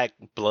like black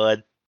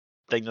blood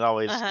thing that Uh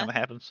always huh. kind of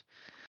happens.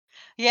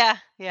 Yeah,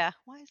 yeah.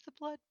 Why is the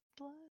blood?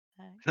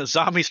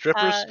 Zombie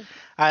strippers.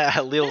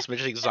 Uh, Leo's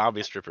mentioning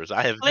zombie strippers.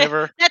 I have Li-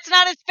 never. that's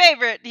not his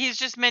favorite. He's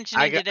just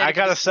mentioning did I anybody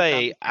gotta see say,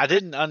 zombie I strippers?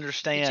 didn't Did you?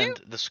 understand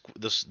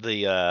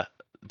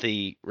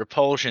the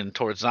repulsion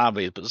towards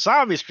zombies, but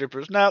zombie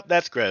strippers, no,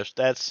 that's gross.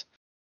 It was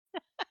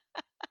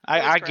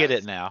I get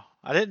it gross. now.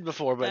 I didn't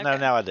before, but no, Okay.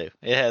 now I do.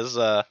 It has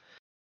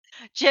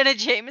Jenna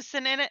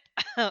Jameson in it.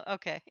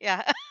 Okay.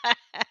 Yeah.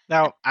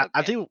 now I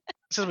Okay. do,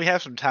 since we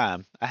have some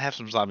time. I have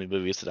some zombie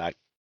movies that I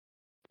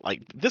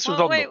like. This was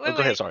Well, on the. wait, Oh, wait, go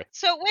ahead. wait. Sorry.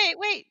 So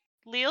wait.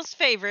 Leo's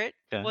favorite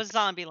Okay. was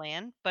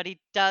Zombieland, but he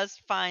does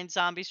find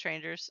Zombie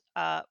Strangers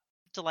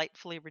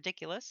delightfully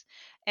ridiculous.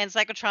 And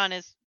Psychotron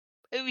is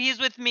he's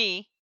with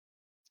me.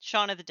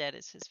 Shaun of the Dead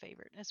is his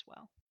favorite as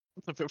well.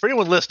 For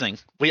anyone listening,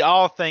 we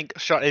all think.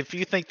 If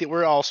you think that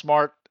we're all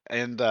smart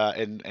and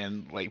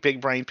like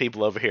big brain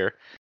people over here,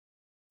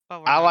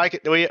 But we're I not. like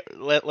it. We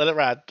let it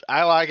ride.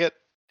 I like it.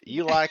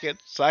 You like it.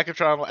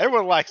 Psychotron.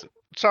 Everyone likes it.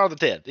 Shaun of the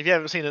Dead. If you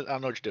haven't seen it, I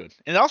don't know what you're doing.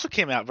 And it also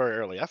came out very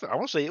early. I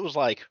want to say it was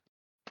like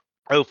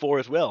 '04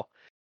 as well.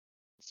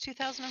 It's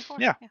 2004.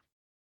 Yeah. Yeah.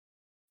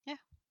 Yeah.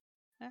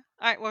 Yeah.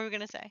 All right, what were we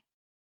going to say?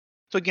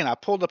 So again, I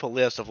pulled up a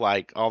list of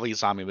like all these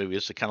zombie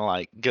movies to kind of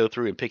like go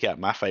through and pick out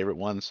my favorite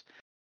ones.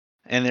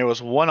 And there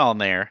was one on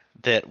there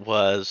that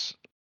was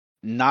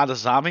not a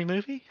zombie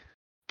movie,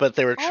 but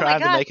they were Oh my trying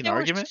to gosh, make an there were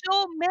argument.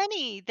 so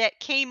many that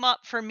came up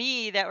for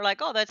me that were like,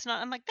 "Oh, that's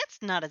not." I'm like,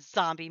 "That's not a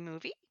zombie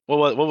movie."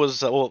 What was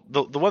the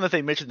one that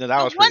they mentioned that I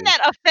The was one reading?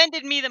 that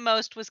offended me the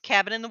most was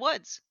Cabin in the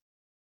Woods.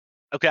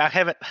 Okay, I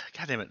haven't.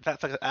 God damn it!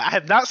 I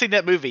have not seen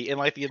that movie, and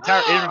like the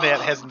entire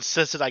internet has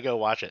insisted I go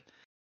watch it.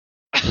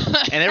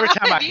 And every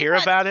time I Have you hear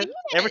not about seen it,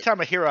 every it?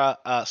 time I hear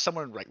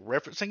someone like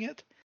referencing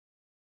it,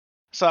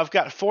 so I've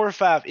got 4 or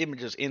 5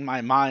 images in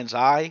my mind's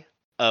eye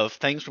of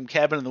things from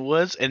Cabin in the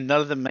Woods, and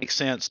none of them make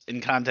sense in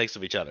context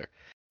of each other.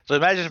 So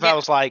imagine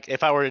Yeah.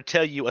 if I were to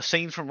tell you a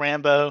scene from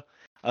Rambo,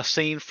 a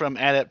scene from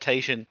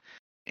Adaptation,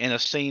 and a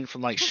scene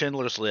from like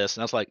Schindler's List,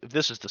 and I was like,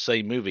 this is the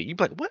same movie. You'd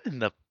be like, what in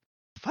the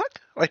fuck?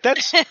 Like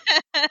that's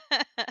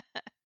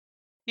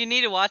You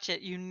need to watch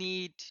it. You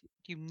need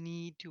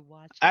to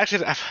watch it.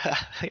 actually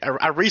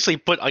I recently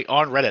put like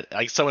on Reddit,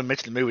 like someone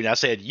mentioned the movie, and I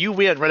said, you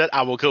win Reddit,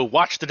 I will go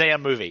watch the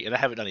damn movie, and I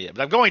haven't done it yet,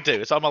 but I'm going to.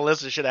 It's on my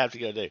list of shit I have to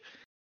go do.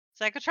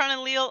 Psychotron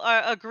and Leo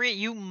agree.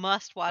 You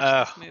must watch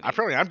this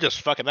movie. I'm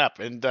just fucking up,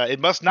 and it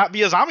must not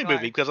be a zombie You movie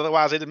are. because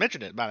otherwise they'd have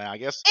mentioned it by now, I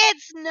guess.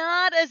 It's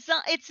not a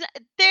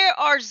there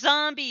are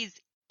zombies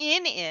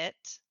in it,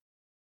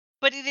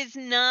 but it is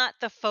not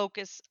the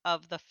focus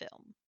of the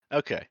film.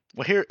 Okay,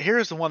 well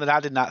here's the one that I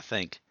did not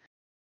think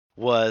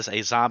was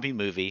a zombie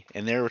movie,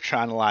 and they were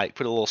trying to like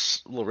put a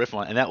little riff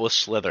on it, and that was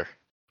Slither,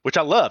 which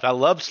I loved. I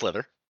loved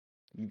Slither.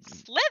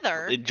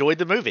 Slither? Enjoyed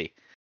the movie.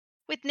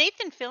 With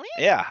Nathan Fillion?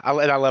 Yeah, I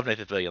love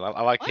Nathan Fillion.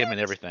 I like him What? and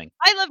everything.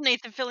 I love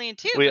Nathan Fillion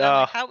too, We but I'm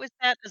like, how is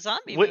that a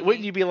zombie wouldn't movie?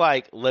 you be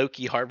like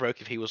low-key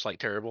heartbroken if he was like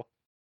terrible?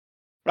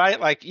 Right?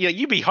 Like,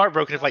 you'd be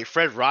heartbroken if like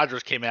Fred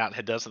Rogers came out and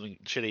had done something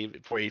shitty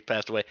before he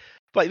passed away.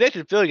 But like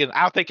Nathan Fillion,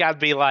 I think I'd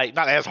be like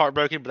not as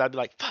heartbroken, but I'd be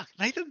like, fuck,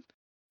 Nathan,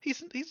 he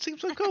seems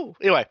so cool.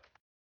 Anyway,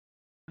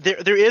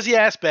 there is the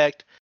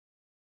aspect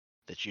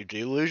that you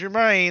do lose your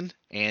brain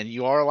and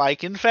you are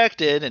like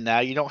infected, and now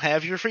you don't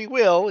have your free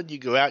will, and you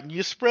go out and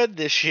you spread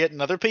this shit,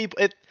 and other people.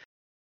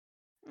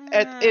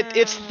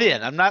 It's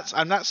thin. I'm not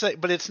saying,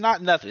 but it's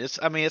not nothing. It's,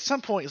 I mean, at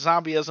some point,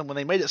 zombieism, when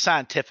they made it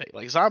scientific,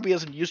 like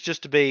zombieism used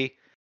just to be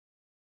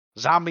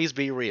zombies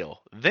be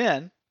real.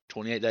 Then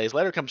 28 days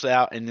later comes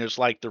out, and there's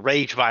like the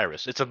rage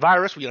virus. It's a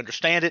virus. We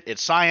understand it.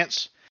 It's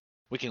science.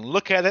 We can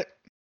look at it.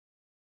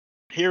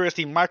 Here is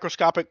the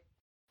microscopic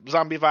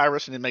zombie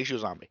virus, and it makes you a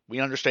zombie. We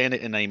understand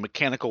it in a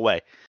mechanical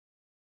way.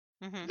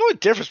 Mm-hmm. The only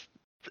difference,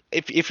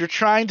 if you're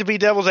trying to be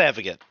devil's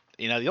advocate,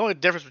 the only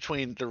difference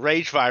between the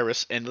rage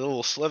virus and the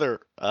little slither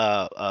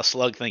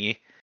slug thingy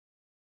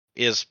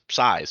is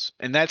size,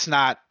 and that's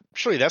not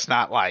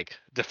like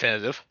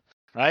definitive,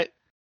 right?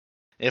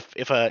 If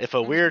a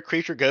Mm-hmm. weird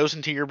creature goes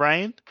into your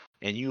brain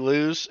and you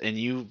lose and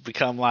you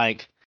become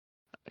like,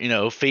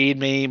 feed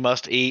me,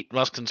 must eat,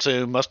 must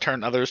consume, must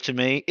turn others to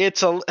me.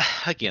 It's a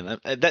again,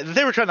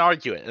 they were trying to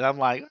argue it, and I'm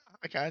like,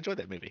 I kind of enjoyed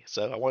that movie,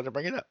 so I wanted to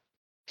bring it up.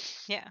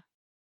 Yeah.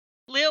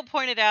 Leo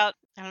pointed out,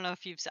 I don't know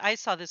if I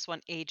saw this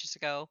one ages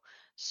ago,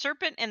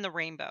 Serpent and the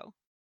Rainbow.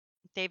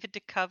 David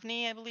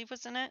Duchovny, I believe,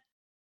 was in it.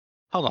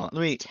 Hold on,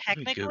 let me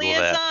Technically Google a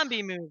that.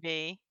 zombie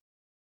movie,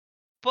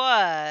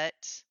 but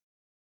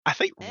I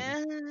think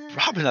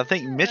Robin, I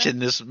think, uh,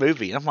 mentioned this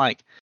movie. I'm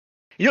like,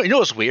 you know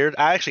what's weird?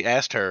 I actually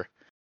asked her,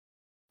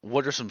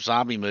 what are some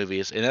zombie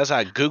movies? And as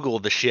I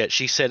Googled the shit,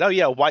 she said, oh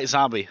yeah, White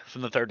Zombie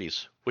from the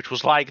 30s, which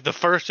was like the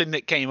first thing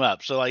that came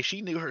up. So like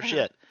she knew her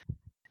shit.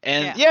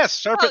 And yeah.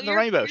 yes, Well, Serpent in the your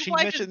Rainbow. your She wife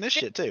is mentioned this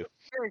very, shit too.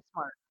 very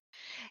smart.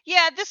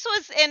 Yeah, this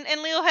was,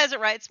 and Leo has it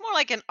right. It's more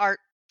like an art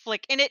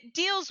flick, and it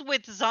deals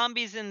with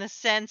zombies in the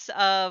sense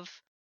of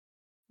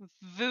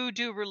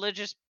voodoo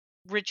religious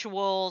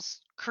rituals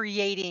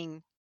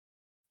creating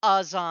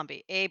a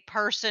zombie, a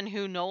person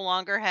who no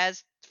longer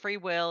has free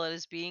will and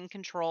is being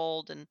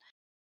controlled, and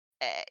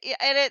yeah,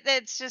 and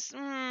it's just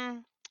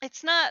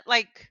it's not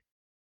like,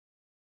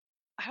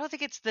 I don't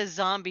think it's the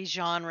zombie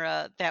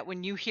genre that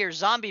when you hear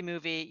zombie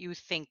movie you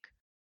think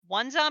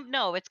one zombie.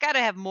 No, it's got to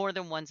have more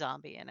than one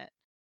zombie in it.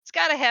 It's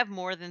got to have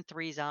more than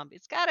three zombies.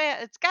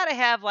 It's got to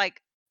have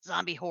like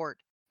zombie horde,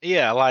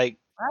 Yeah, like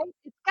right?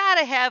 It's got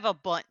to have a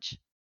bunch.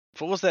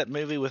 what was that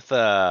movie with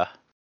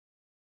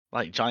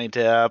like Johnny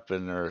Depp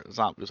and or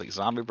zombie? It was like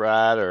Zombie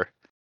Bride or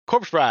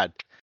Corpse Bride.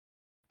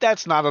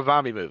 That's not a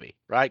zombie movie,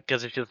 right?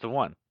 Because it's just the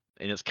one,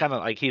 and it's kind of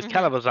like he's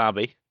kind Hmm. of a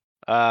zombie.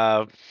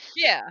 Uh,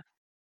 Yeah.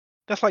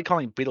 that's like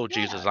calling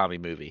Beetlejuice a Yeah. zombie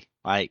movie.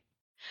 Like,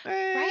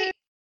 eh, Right.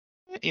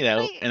 Like,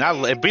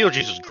 and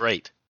Beetlejuice is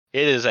great.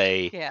 It is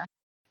yeah.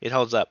 it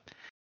holds up.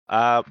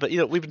 But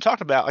we've been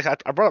talking about, like,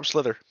 I brought up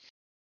Slither.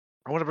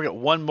 I want to bring up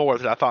one more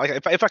that I thought,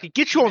 like, if I could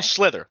get you on Okay.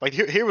 Slither, like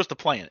here was the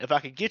plan. If I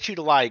could get you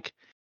to like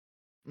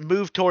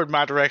move toward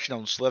my direction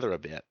on Slither a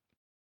bit,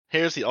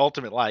 here's the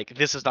ultimate, like,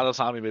 this is not a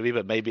zombie movie,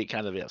 but maybe it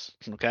kind of is.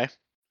 Okay.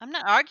 I'm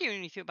not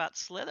arguing with you about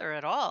Slither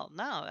at all.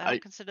 No, I I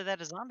don't consider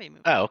that a zombie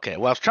movie. Oh, okay.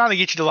 Well, I was trying to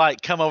get you to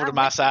like come over I to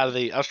my like side it. of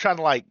the. I was trying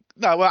to like.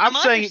 No, well, I'm I'm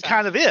on saying your it side.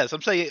 kind of is.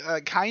 I'm saying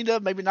kind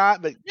of, maybe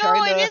not, but No,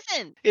 kind it of.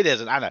 isn't. It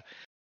isn't. I know.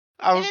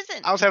 It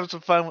isn't. I was having some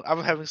fun. I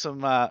was having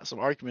some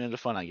argumentative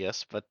fun, I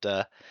guess.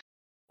 But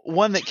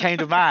one that came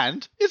to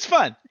mind. It's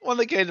fun. One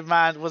that came to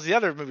mind was the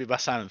other movie by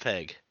Simon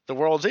Pegg, The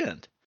World's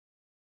End.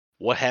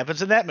 What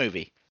happens in that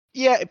movie?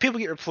 Yeah, people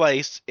get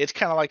replaced. It's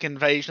kind of like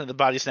Invasion of the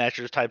Body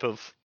Snatchers type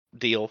of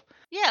deal.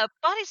 Yeah,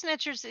 Body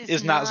Snatchers is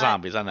It's not not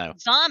zombies, I know.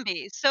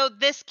 zombies, so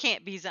this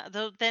can't be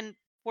then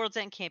World's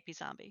End can't be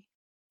zombie.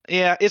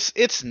 Yeah,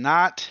 it's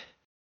not.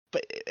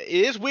 But it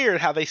is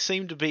weird how they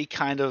seem to be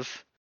kind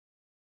of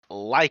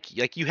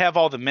like you have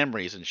all the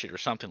memories and shit or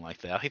something like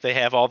that. I think they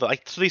have all the,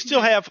 like, so they still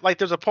Mhm. have, like,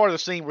 there's a part of the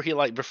scene where he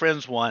like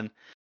befriends one,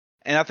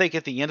 and I think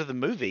at the end of the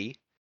movie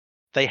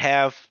they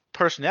have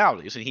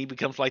personalities and he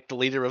becomes like the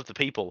leader of the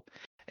people,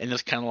 and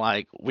this kind of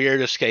like weird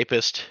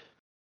escapist,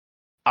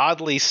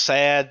 oddly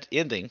sad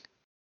ending.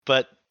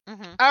 But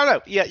Mhm. I don't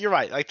know. Yeah, you're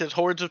right. Like there's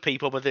hordes of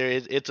people, but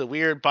it's a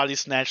weird body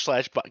snatch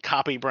slash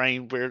copy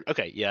brain weird.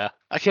 Okay, yeah,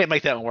 I can't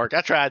make that one work.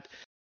 I tried.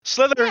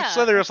 Yeah,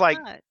 Slither is it's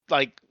like not.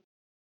 like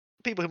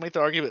people who make the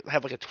argument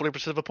have like a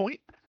 20% of a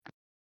point.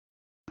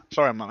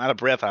 Sorry, I'm out of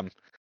breath. I'm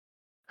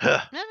No,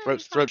 no, you're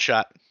throat fine.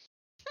 shot.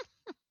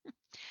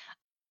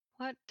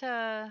 What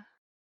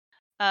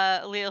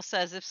Leo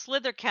says, if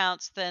Slither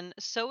counts, then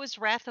so is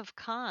Wrath of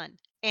Khan.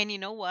 And you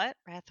know what?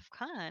 Wrath of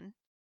Khan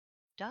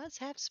does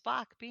have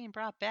Spock being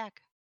brought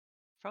back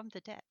from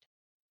the dead.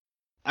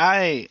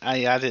 I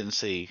didn't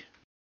see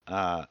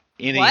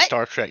any What?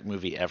 Star Trek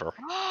movie ever.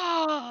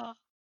 Don't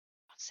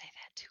say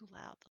that too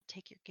loud. They'll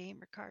take your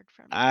gamer card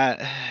from you.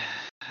 I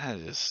I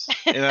just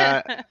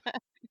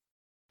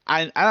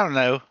I don't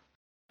know.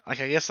 like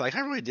I guess like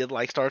I really did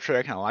like Star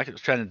Trek and I liked what it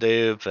was trying to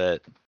do,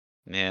 but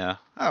yeah,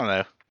 I don't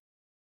know.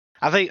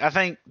 I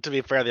think to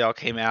be fair, they all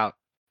came out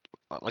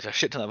like a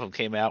shit ton of them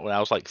came out when I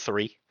was like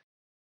 3,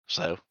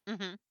 so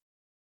Hmm.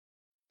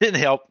 didn't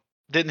help.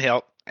 Didn't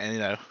help,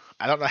 and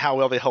I don't know how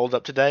well they hold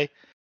up today.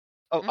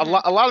 Hmm. A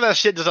lot of that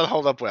shit doesn't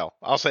hold up well.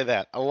 I'll say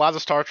that. A lot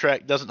of Star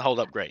Trek doesn't hold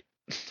up great.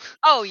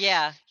 Oh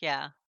yeah,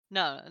 yeah.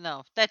 No,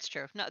 no, that's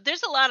true. No,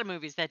 there's a lot of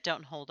movies that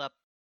don't hold up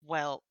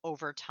well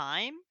over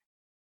time.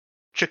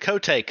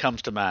 Chakotay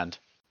comes to mind.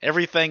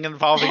 Everything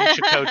involving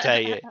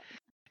Chakotay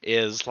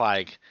is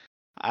like,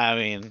 I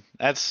mean,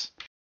 that's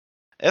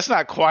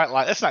not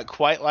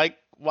quite like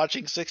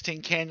watching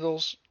 16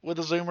 Candles with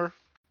a Zoomer,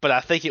 but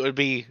I think it would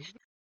be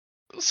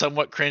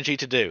somewhat cringy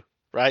to do,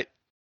 right?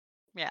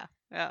 Yeah,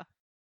 yeah.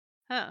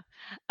 Huh.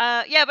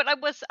 Yeah, but I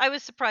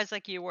was surprised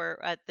like you were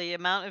at the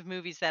amount of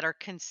movies that are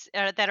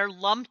that are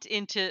lumped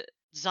into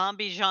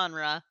zombie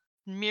genre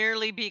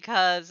merely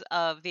because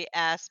of the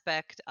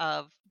aspect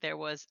of there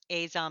was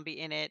a zombie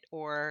in it,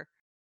 or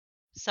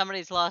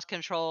somebody's lost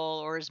control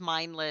or is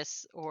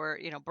mindless, or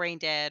brain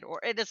dead,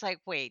 or it is like,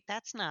 wait,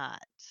 that's not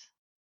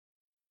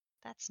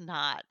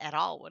at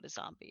all what a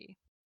zombie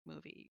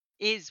movie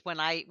is. When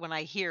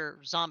I hear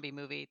zombie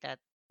movie, that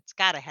it's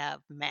got to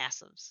have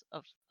masses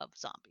of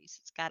zombies.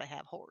 It's got to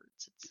have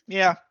hordes.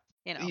 Yeah,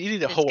 you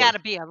need a It's got horde. to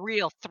be a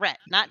real threat,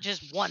 not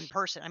just one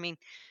person. I mean,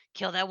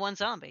 kill that one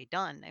zombie,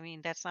 done. I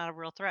mean, that's not a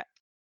real threat.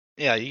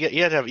 Yeah,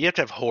 you have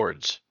to have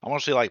hordes. I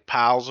want to see like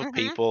piles of Mhm.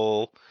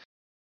 people,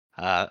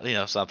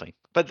 something.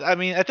 But I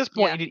mean, at this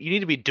point, Yeah. you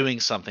need to be doing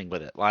something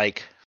with it.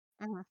 Like,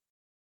 Mhm.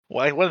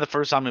 one of the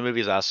first zombie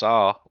movies I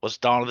saw was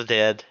Dawn of the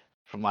Dead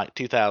from like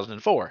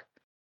 2004,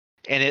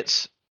 and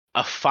it's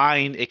a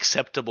fine,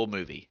 acceptable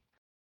movie.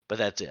 But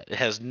that's it. It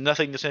has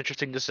nothing that's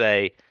interesting to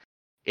say.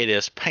 It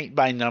is paint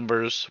by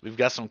numbers. We've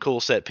got some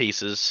cool set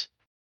pieces.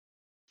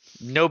 Is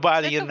that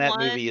Nobody the in that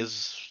movie one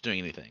is doing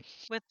anything.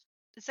 with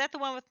is that the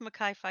one with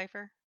Mackay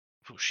Pfeiffer?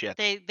 Oh shit.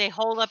 They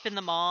hold up in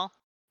the mall.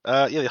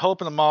 Yeah, they hold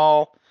up in the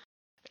mall,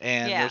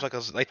 and there's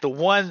Yeah. like the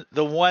one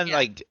Yeah.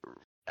 like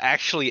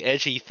actually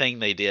edgy thing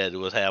they did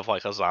was have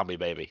like a zombie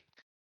baby.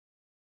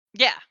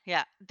 Yeah.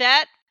 Yeah.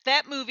 That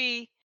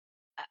movie,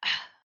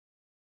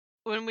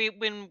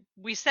 when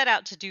we set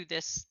out to do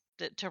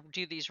to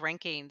do these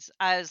rankings,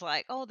 I was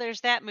like, oh, there's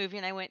that movie,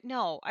 and I went,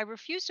 no, I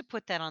refuse to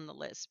put that on the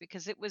list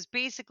because it was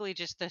basically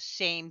just the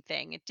same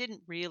thing. It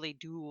didn't really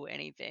do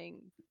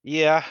anything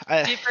Yeah,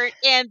 different.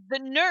 And the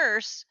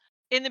nurse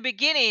in the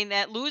beginning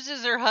that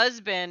loses her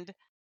husband,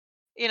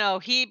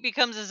 he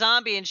becomes a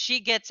zombie and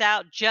she gets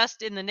out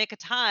just in the nick of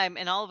time,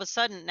 and all of a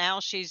sudden now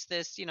she's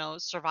this,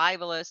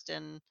 survivalist,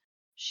 and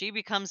she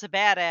becomes a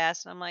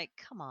badass. And I'm like,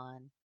 come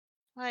on.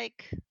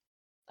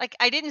 Like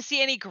I didn't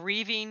see any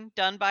grieving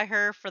done by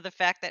her for the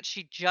fact that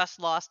she just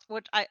lost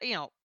what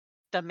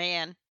the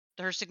man,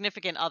 her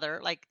significant other.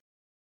 Like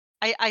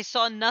I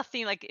saw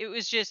nothing. Like it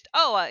was just,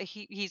 oh,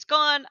 he's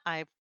gone.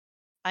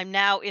 I'm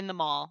now in the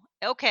mall.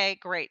 Okay,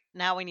 great.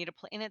 Now we need to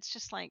play, and it's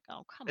just like,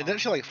 oh, come and then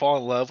she like on. fall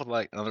in love with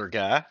like another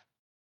guy,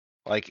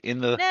 like in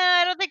the Nah,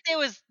 I don't think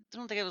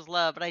it was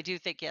love, but I do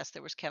think, yes,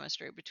 there was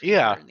chemistry between her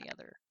yeah. and the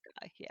other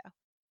guy. Yeah.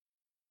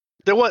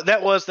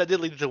 That did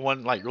lead to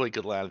one like really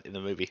good line in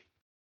the movie.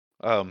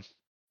 Um,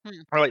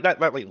 Hmm. or like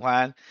not like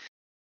line,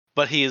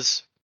 but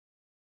he's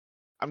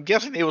I'm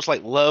guessing it was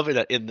like love in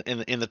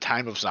the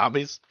time of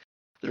zombies.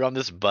 They're on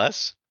this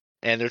bus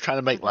and they're trying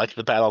to make Hmm. like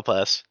the battle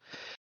bus.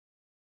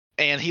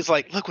 And he's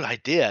like, "Look what I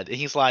did!" And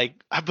he's like,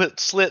 "I put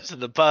slits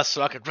in the bus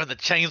so I could run the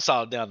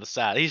chainsaw down the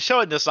side." He's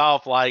showing this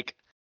off like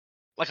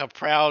a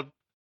proud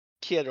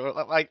kid, or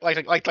like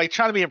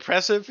trying to be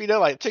impressive,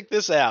 like check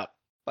this out.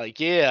 Like,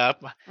 yeah,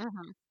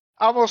 Hmm.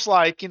 almost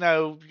like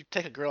you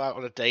take a girl out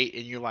on a date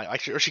and you're like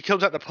she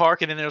comes out in the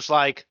park and then there's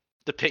like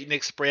the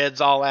picnic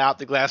spreads all out,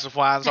 the glass of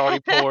wine's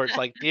already poured. It's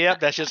like, yep,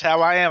 that's just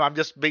how I am. I'm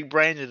just big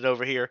brained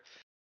over here.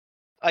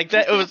 Like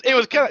that. It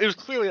was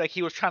clearly like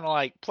he was trying to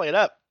like play it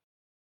up.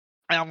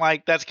 And I'm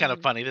like, that's kind of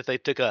Hmm. funny that they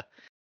took a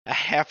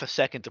half a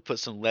second to put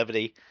some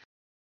levity,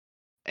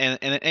 and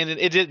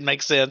it didn't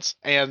make sense.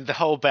 And the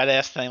whole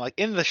badass thing, like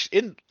in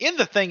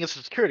the thing, is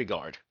a security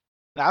guard.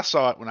 And I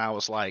saw it when I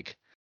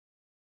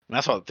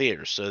saw it in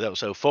theaters, so that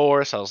was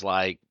 '04. So I was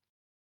like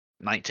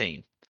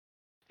 19,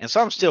 and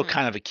so I'm still Hmm.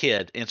 kind of a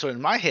kid. And so in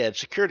my head,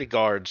 security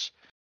guards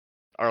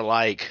are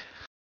like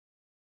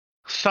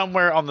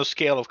somewhere on the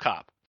scale of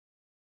cop.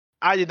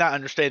 I did not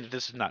understand that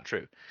this is not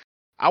true.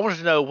 I wanted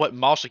to know what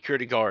mall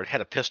security guard had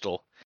a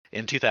pistol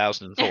in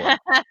 2004.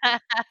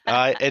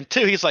 And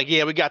two, he's like,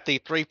 yeah, we got the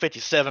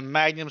 357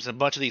 Magnums and a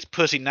bunch of these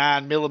pussy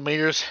 9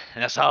 millimeters,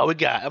 and that's all we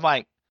got. I'm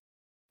like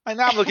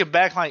now I'm looking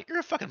back, like, you're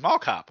a fucking mall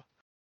cop.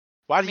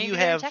 Why do you Maybe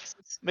they're in have?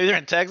 Texas. Maybe they're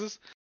in Texas.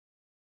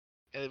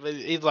 But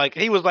he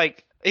was like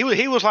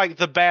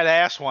the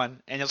badass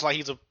one, and it's like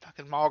he's a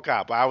fucking mall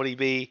cop. Why would he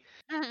be?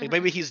 Like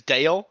maybe he's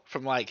Dale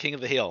from like King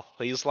of the Hill.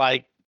 He's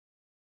like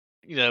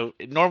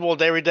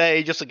normal every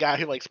day, just a guy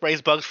who like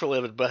sprays bugs for a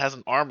living, but has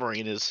an armory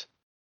in his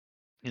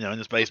in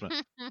his basement.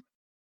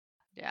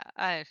 Yeah,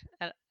 I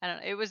don't know.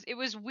 It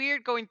was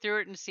weird going through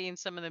it and seeing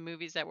some of the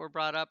movies that were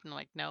brought up and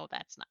like, no,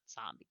 that's not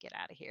zombie. Get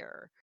out of here.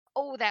 Or,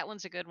 oh, that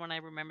one's a good one. I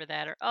remember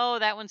that. Or, oh,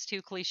 that one's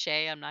too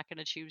cliche. I'm not going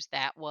to choose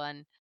that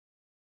one.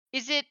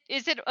 Is it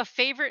a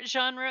favorite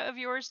genre of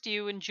yours? Do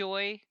you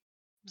enjoy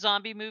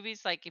zombie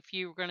movies? Like, if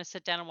you were going to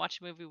sit down and watch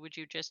a movie, would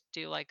you just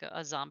do like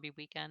a zombie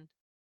weekend?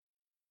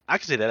 I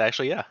can see that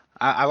actually. Yeah,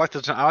 I like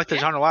I like the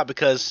Yeah. genre a lot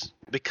because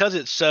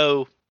it's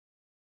so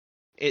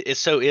it's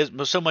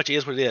so much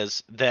is what it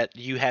is that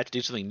you have to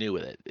do something new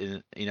with it.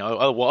 And,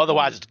 well,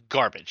 otherwise Hmm. it's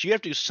garbage. You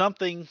have to do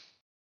something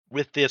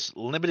with this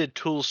limited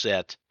tool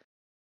set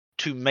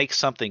to make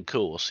something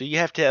cool. So you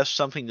have to have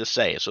something to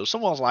say. So if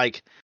someone's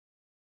like,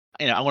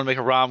 I want to make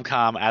a rom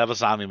com out of a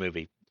zombie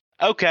movie.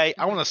 Okay,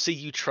 I Hmm. want to see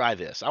you try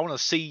this. I want to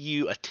see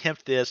you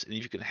attempt this, and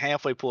if you can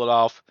halfway pull it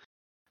off,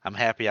 I'm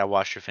happy I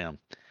watched your film.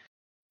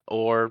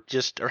 Or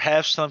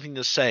have something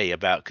to say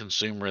about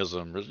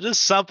consumerism, or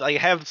just something. Like,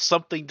 have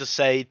something to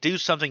say, do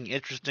something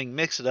interesting,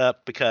 mix it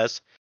up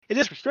because it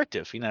is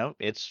restrictive.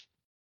 It's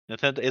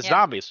Yeah.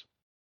 zombies.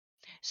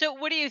 So,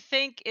 what do you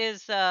think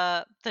is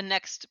the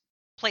next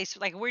place?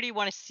 Like, where do you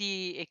want to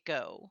see it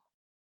go?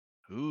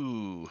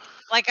 Ooh.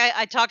 Like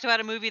I talked about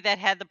a movie that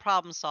had the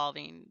problem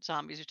solving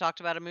zombies. We talked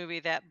about a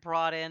movie that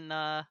brought in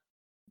the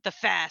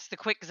fast, the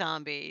quick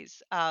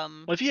zombies.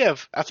 Well, if you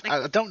have, Like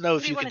I don't know what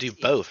if do you you want could to do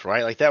see? both,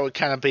 right? Like that would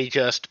kind of be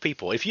just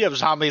people. If you have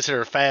zombies that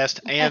are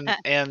fast and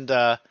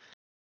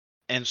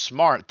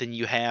smart, then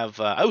you have.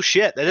 Oh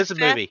shit, that They're is a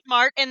fast, movie.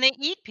 smart, and they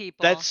eat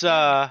people. That's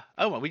Yeah.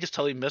 oh well, we just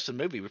totally missed a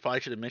movie. We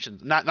probably should have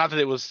mentioned not that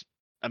it was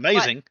What?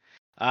 amazing.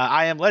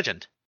 I Am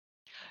Legend.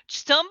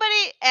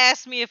 Somebody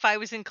asked me if I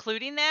was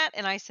including that,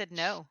 and I said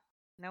no.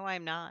 No,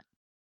 I'm not.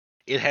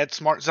 It had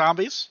smart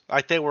zombies.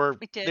 Like It they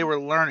did. were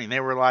learning. They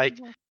were like,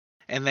 Mhm.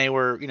 and they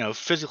were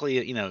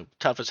physically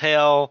tough as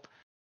hell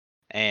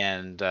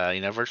and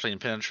virtually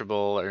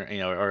impenetrable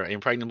or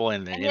impregnable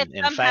And yet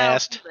and somehow he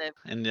fast, lived.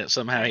 and yet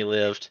somehow he Yeah.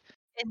 lived.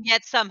 And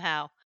yet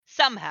somehow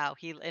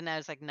he and I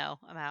was like, no,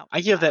 I'm out. I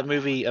I'm give out that on that one.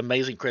 movie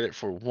amazing credit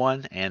for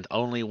one and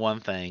only one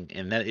thing,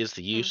 and that is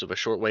the Hmm. use of a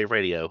shortwave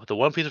radio. The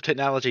one piece of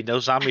technology no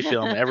zombie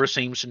film ever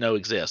seems to know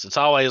exists. It's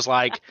always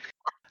like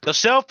the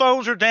cell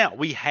phones are down.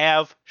 We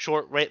have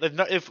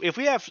If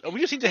we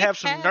just need to We have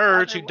some have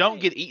nerds who other don't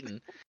ways. get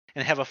eaten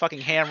and have a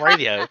fucking ham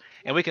radio,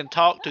 and we can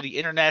talk to the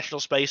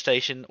International Space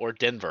Station or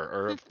Denver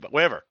or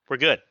wherever. We're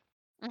good.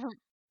 Mhm.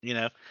 You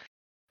know,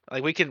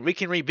 like we can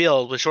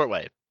rebuild with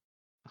shortwave.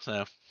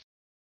 So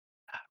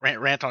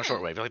rant on Hmm.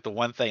 shortwave, like the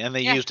one thing, and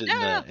they Yeah. used it No,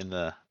 no,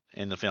 no.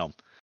 in the film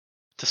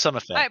to some All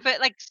effect. right, but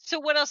like, so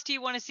what else do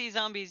you want to see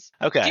zombies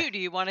Okay, do? Do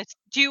you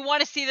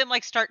want to see them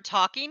like start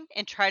talking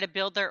and try to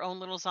build their own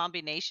little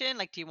zombie nation?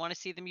 Like, do you want to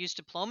see them use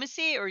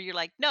diplomacy, or you're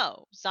like,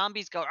 no,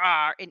 zombies go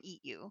ah and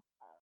eat you?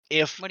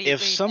 if What do you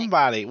think?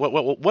 somebody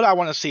what I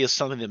want to see is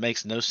something that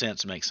makes no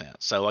sense make sense.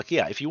 So like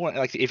yeah, if you want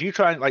like if you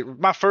try like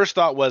my first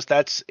thought was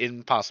that's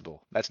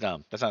impossible. That's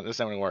dumb. That's not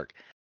gonna work.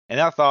 And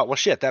I thought, well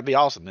shit, that'd be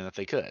awesome then if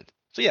they could.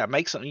 So yeah,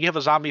 make something. You have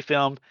a zombie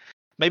film.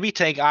 Maybe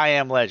take I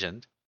Am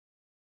Legend,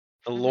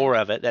 the Hmm. lore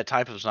of it, that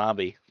type of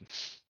zombie,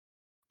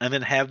 and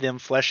then have them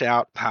flesh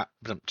out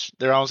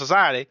their own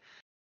society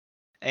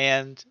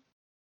and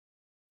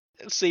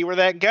see where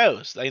that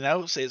goes.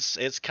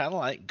 It's kind of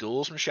like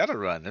ghouls from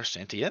Shadowrun. They're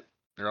sentient.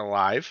 They're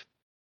alive.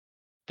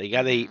 They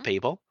gotta eat Hmm.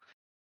 people.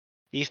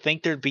 You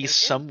think there'd be They do.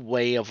 some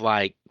way of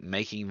like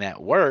making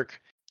that work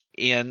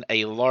in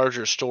a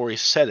larger story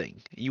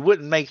setting? You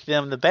wouldn't make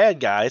them the bad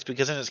guys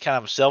because then it's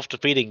kind of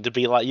self-defeating to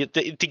be like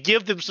to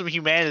give them some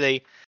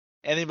humanity,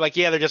 and then be like,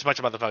 yeah, they're just a bunch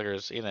of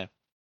motherfuckers.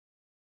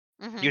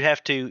 Hmm. You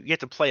have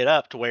to play it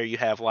up to where you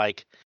have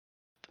like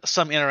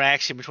some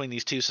interaction between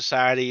these two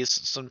societies,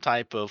 some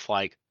type of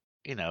like,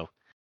 you know,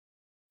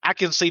 I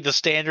can see the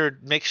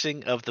standard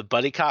mixing of the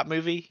buddy cop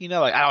movie.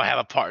 Like I don't have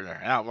a partner.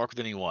 I don't work with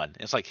anyone.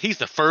 It's like he's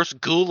the first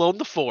ghoul on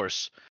the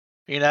force.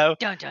 You know?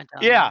 Dun dun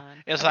Yeah.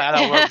 dun. It's like I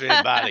don't work with Okay.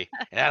 anybody,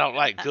 and I don't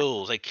like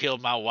ghouls. They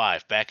killed my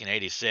wife back in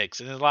 '86,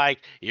 and it's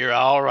like you're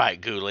all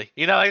right, ghoulie.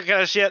 Like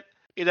kind of shit.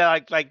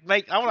 Like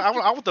make I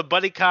want the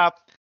buddy cop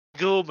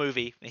ghoul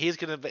movie. He's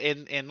gonna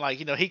and like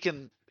he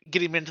can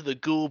get him into the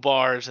ghoul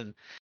bars and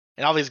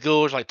all these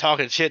ghouls like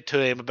talking shit to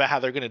him about how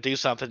they're gonna do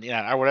something,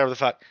 or whatever the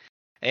fuck.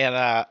 And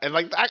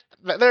like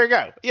there you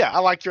go. Yeah, I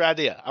like your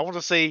idea. I want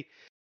to see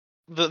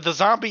the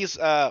zombies.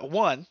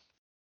 One,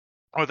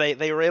 or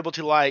they were able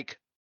to like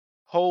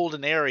hold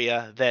an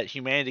area that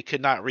humanity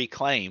could not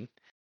reclaim,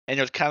 and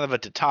there's kind of a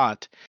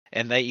detente,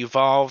 and they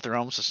evolve their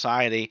own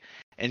society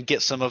and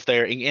get some of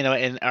their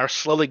and are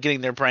slowly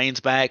getting their brains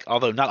back.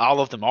 Although not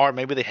all of them are.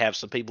 Maybe they have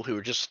some people who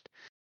are just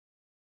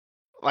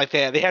like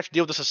that. They have to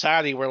deal with a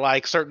society where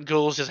like certain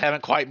ghouls just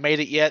haven't quite made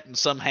it yet, and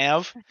some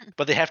have,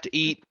 but they have to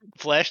eat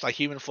flesh, like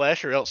human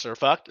flesh, or else they're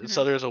fucked. And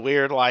so Mhm. there's a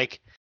weird like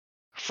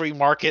free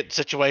market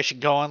situation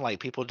going. Like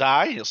people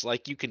die. It's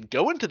like you can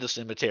go into the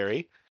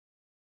cemetery,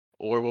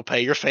 or we'll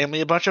pay your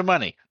family a bunch of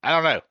money. I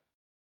don't know.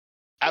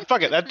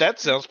 Fuck it. That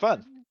sounds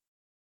fun.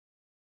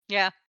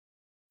 Yeah,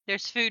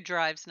 there's food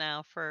drives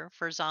now for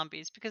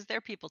zombies because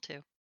they're people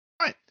too.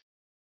 Right.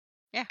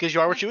 Yeah. Because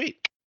you are what you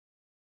eat.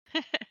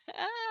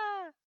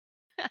 Ah.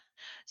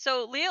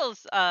 So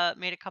Leo's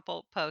made a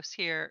couple posts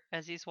here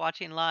as he's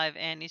watching live,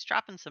 and he's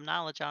dropping some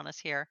knowledge on us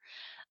here.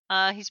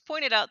 He's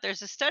pointed out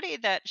there's a study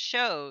that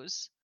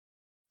shows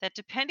that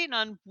depending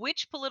on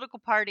which political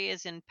party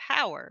is in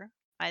power,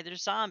 either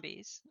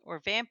zombies or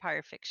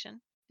vampire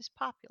fiction is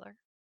popular.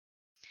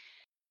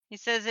 He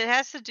says it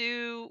has to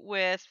do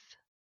with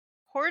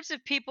hordes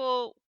of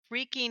people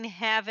wreaking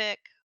havoc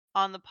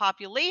on the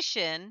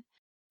population.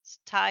 It's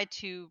tied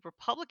to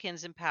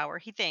Republicans in power,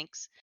 he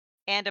thinks,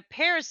 and a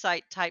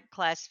parasite type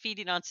class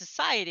feeding on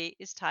society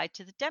is tied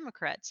to the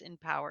Democrats in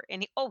power.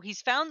 And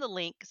he's found the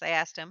link because I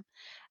asked him,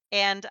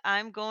 and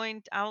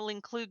I'll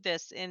include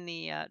this in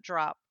the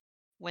drop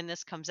when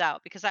this comes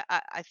out because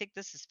I think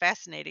this is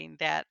fascinating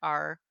that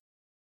our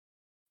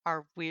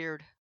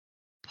weird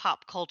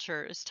pop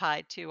culture is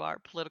tied to our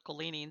political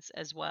leanings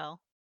as well.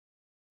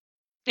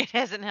 It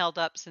hasn't held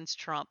up since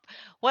Trump.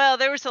 Well,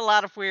 there was a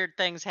lot of weird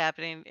things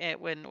happening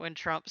when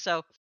Trump,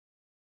 so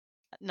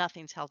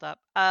nothing's held up.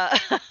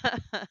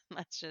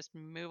 Let's just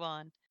move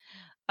on.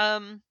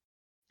 Um,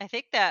 I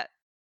think that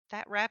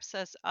wraps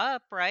us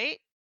up, right?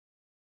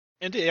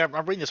 Indeed, I'm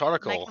reading this And I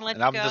article, can let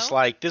and you I'm just go.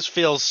 like, this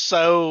feels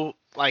so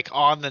like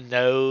on the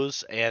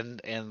nose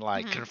and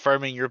like Hmm.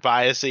 confirming your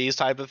biases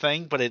type of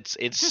thing. But it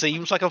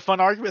seems like a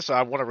fun argument, so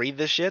I want to read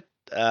this shit.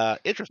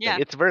 Interesting. Yeah.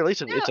 It's very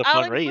least No, it's a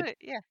I'll fun read. include it.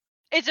 Yeah.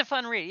 It's a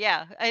fun read.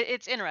 Yeah.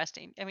 It's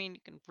interesting. I mean,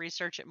 you can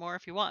research it more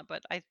if you want,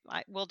 but I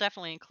will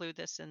definitely include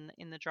this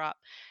in the drop.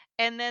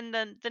 And then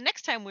the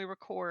next time we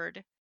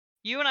record,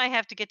 you and I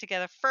have to get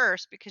together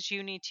first because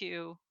you need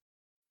to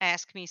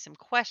ask me some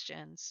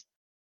questions.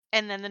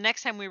 And then the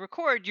next time we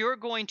record, you're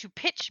going to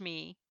pitch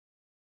me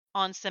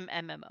on some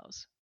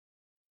MMOs.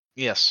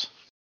 Yes.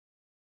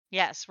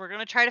 Yes, we're going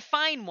to try to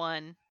find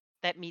one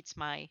that meets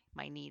my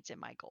needs and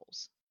my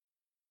goals.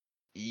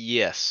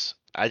 Yes.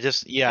 I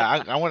Okay.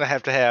 I want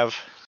to have.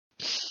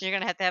 You're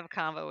gonna have to have a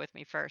convo with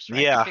me first, right?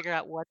 To Yeah. figure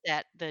out what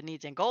the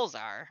needs and goals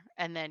are,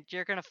 and then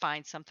you're gonna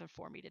find something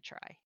for me to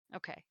try.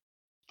 Okay.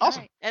 All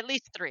Awesome. right. At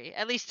least three.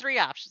 At least three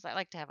options. I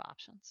like to have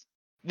options.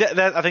 That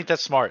I think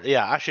that's smart.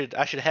 Yeah, I should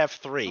have Mm.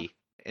 3,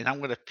 and I'm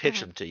going to pitch Mhm.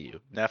 them to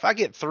you. Now, if I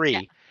get Yeah.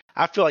 3,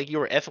 I feel like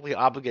you are ethically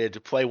obligated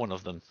to play one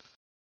of them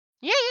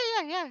Yeah.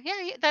 Yeah. Yeah. Yeah.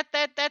 Yeah.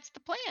 Yeah. That's the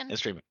plan. and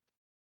stream it.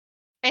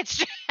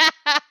 It's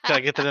Can I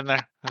get that in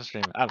there? And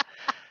stream it.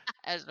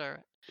 As all right.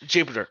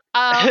 Jupiter.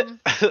 Um.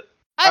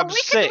 Oh, I'm we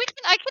sick. can.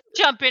 I can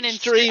jump in and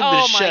stream. Stream the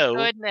Oh my show.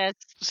 goodness.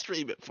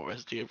 Stream it for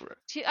us, Jupiter.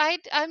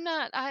 I'm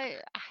not.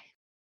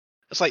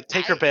 It's like It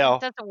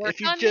Tinkerbell. doesn't work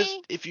on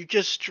me. If you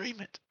just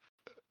stream it.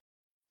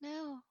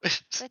 No,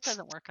 that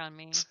doesn't work on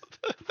me.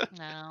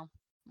 No.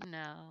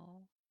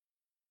 No.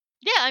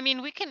 Yeah, I mean,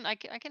 I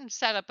can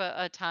set up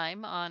a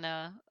time on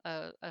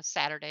a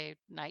Saturday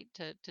night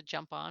to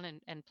jump on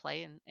and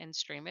play and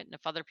stream it. And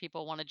if other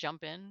people want to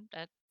jump in,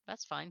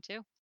 that's fine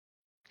too.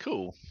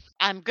 Cool.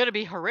 I'm gonna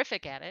be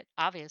horrific at it,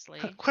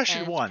 obviously, Question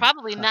and it's 1.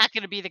 probably not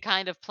gonna be the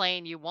kind of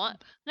playing you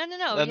want. No, no,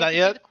 no. You have Not to do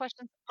the yet.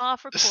 questions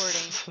off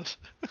recording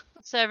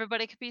so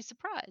everybody could be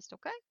surprised.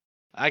 Okay.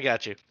 I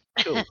got you.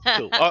 Cool.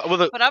 Cool. Well,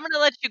 look, But I'm gonna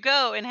let you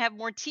go and have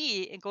more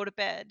tea and go to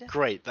bed.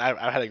 great. I've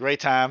had a great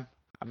time.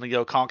 I'm gonna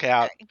go conk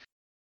out. Okay.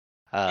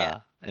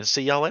 Yeah. And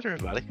see y'all later,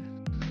 everybody.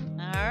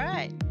 All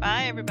right.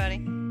 Bye, everybody.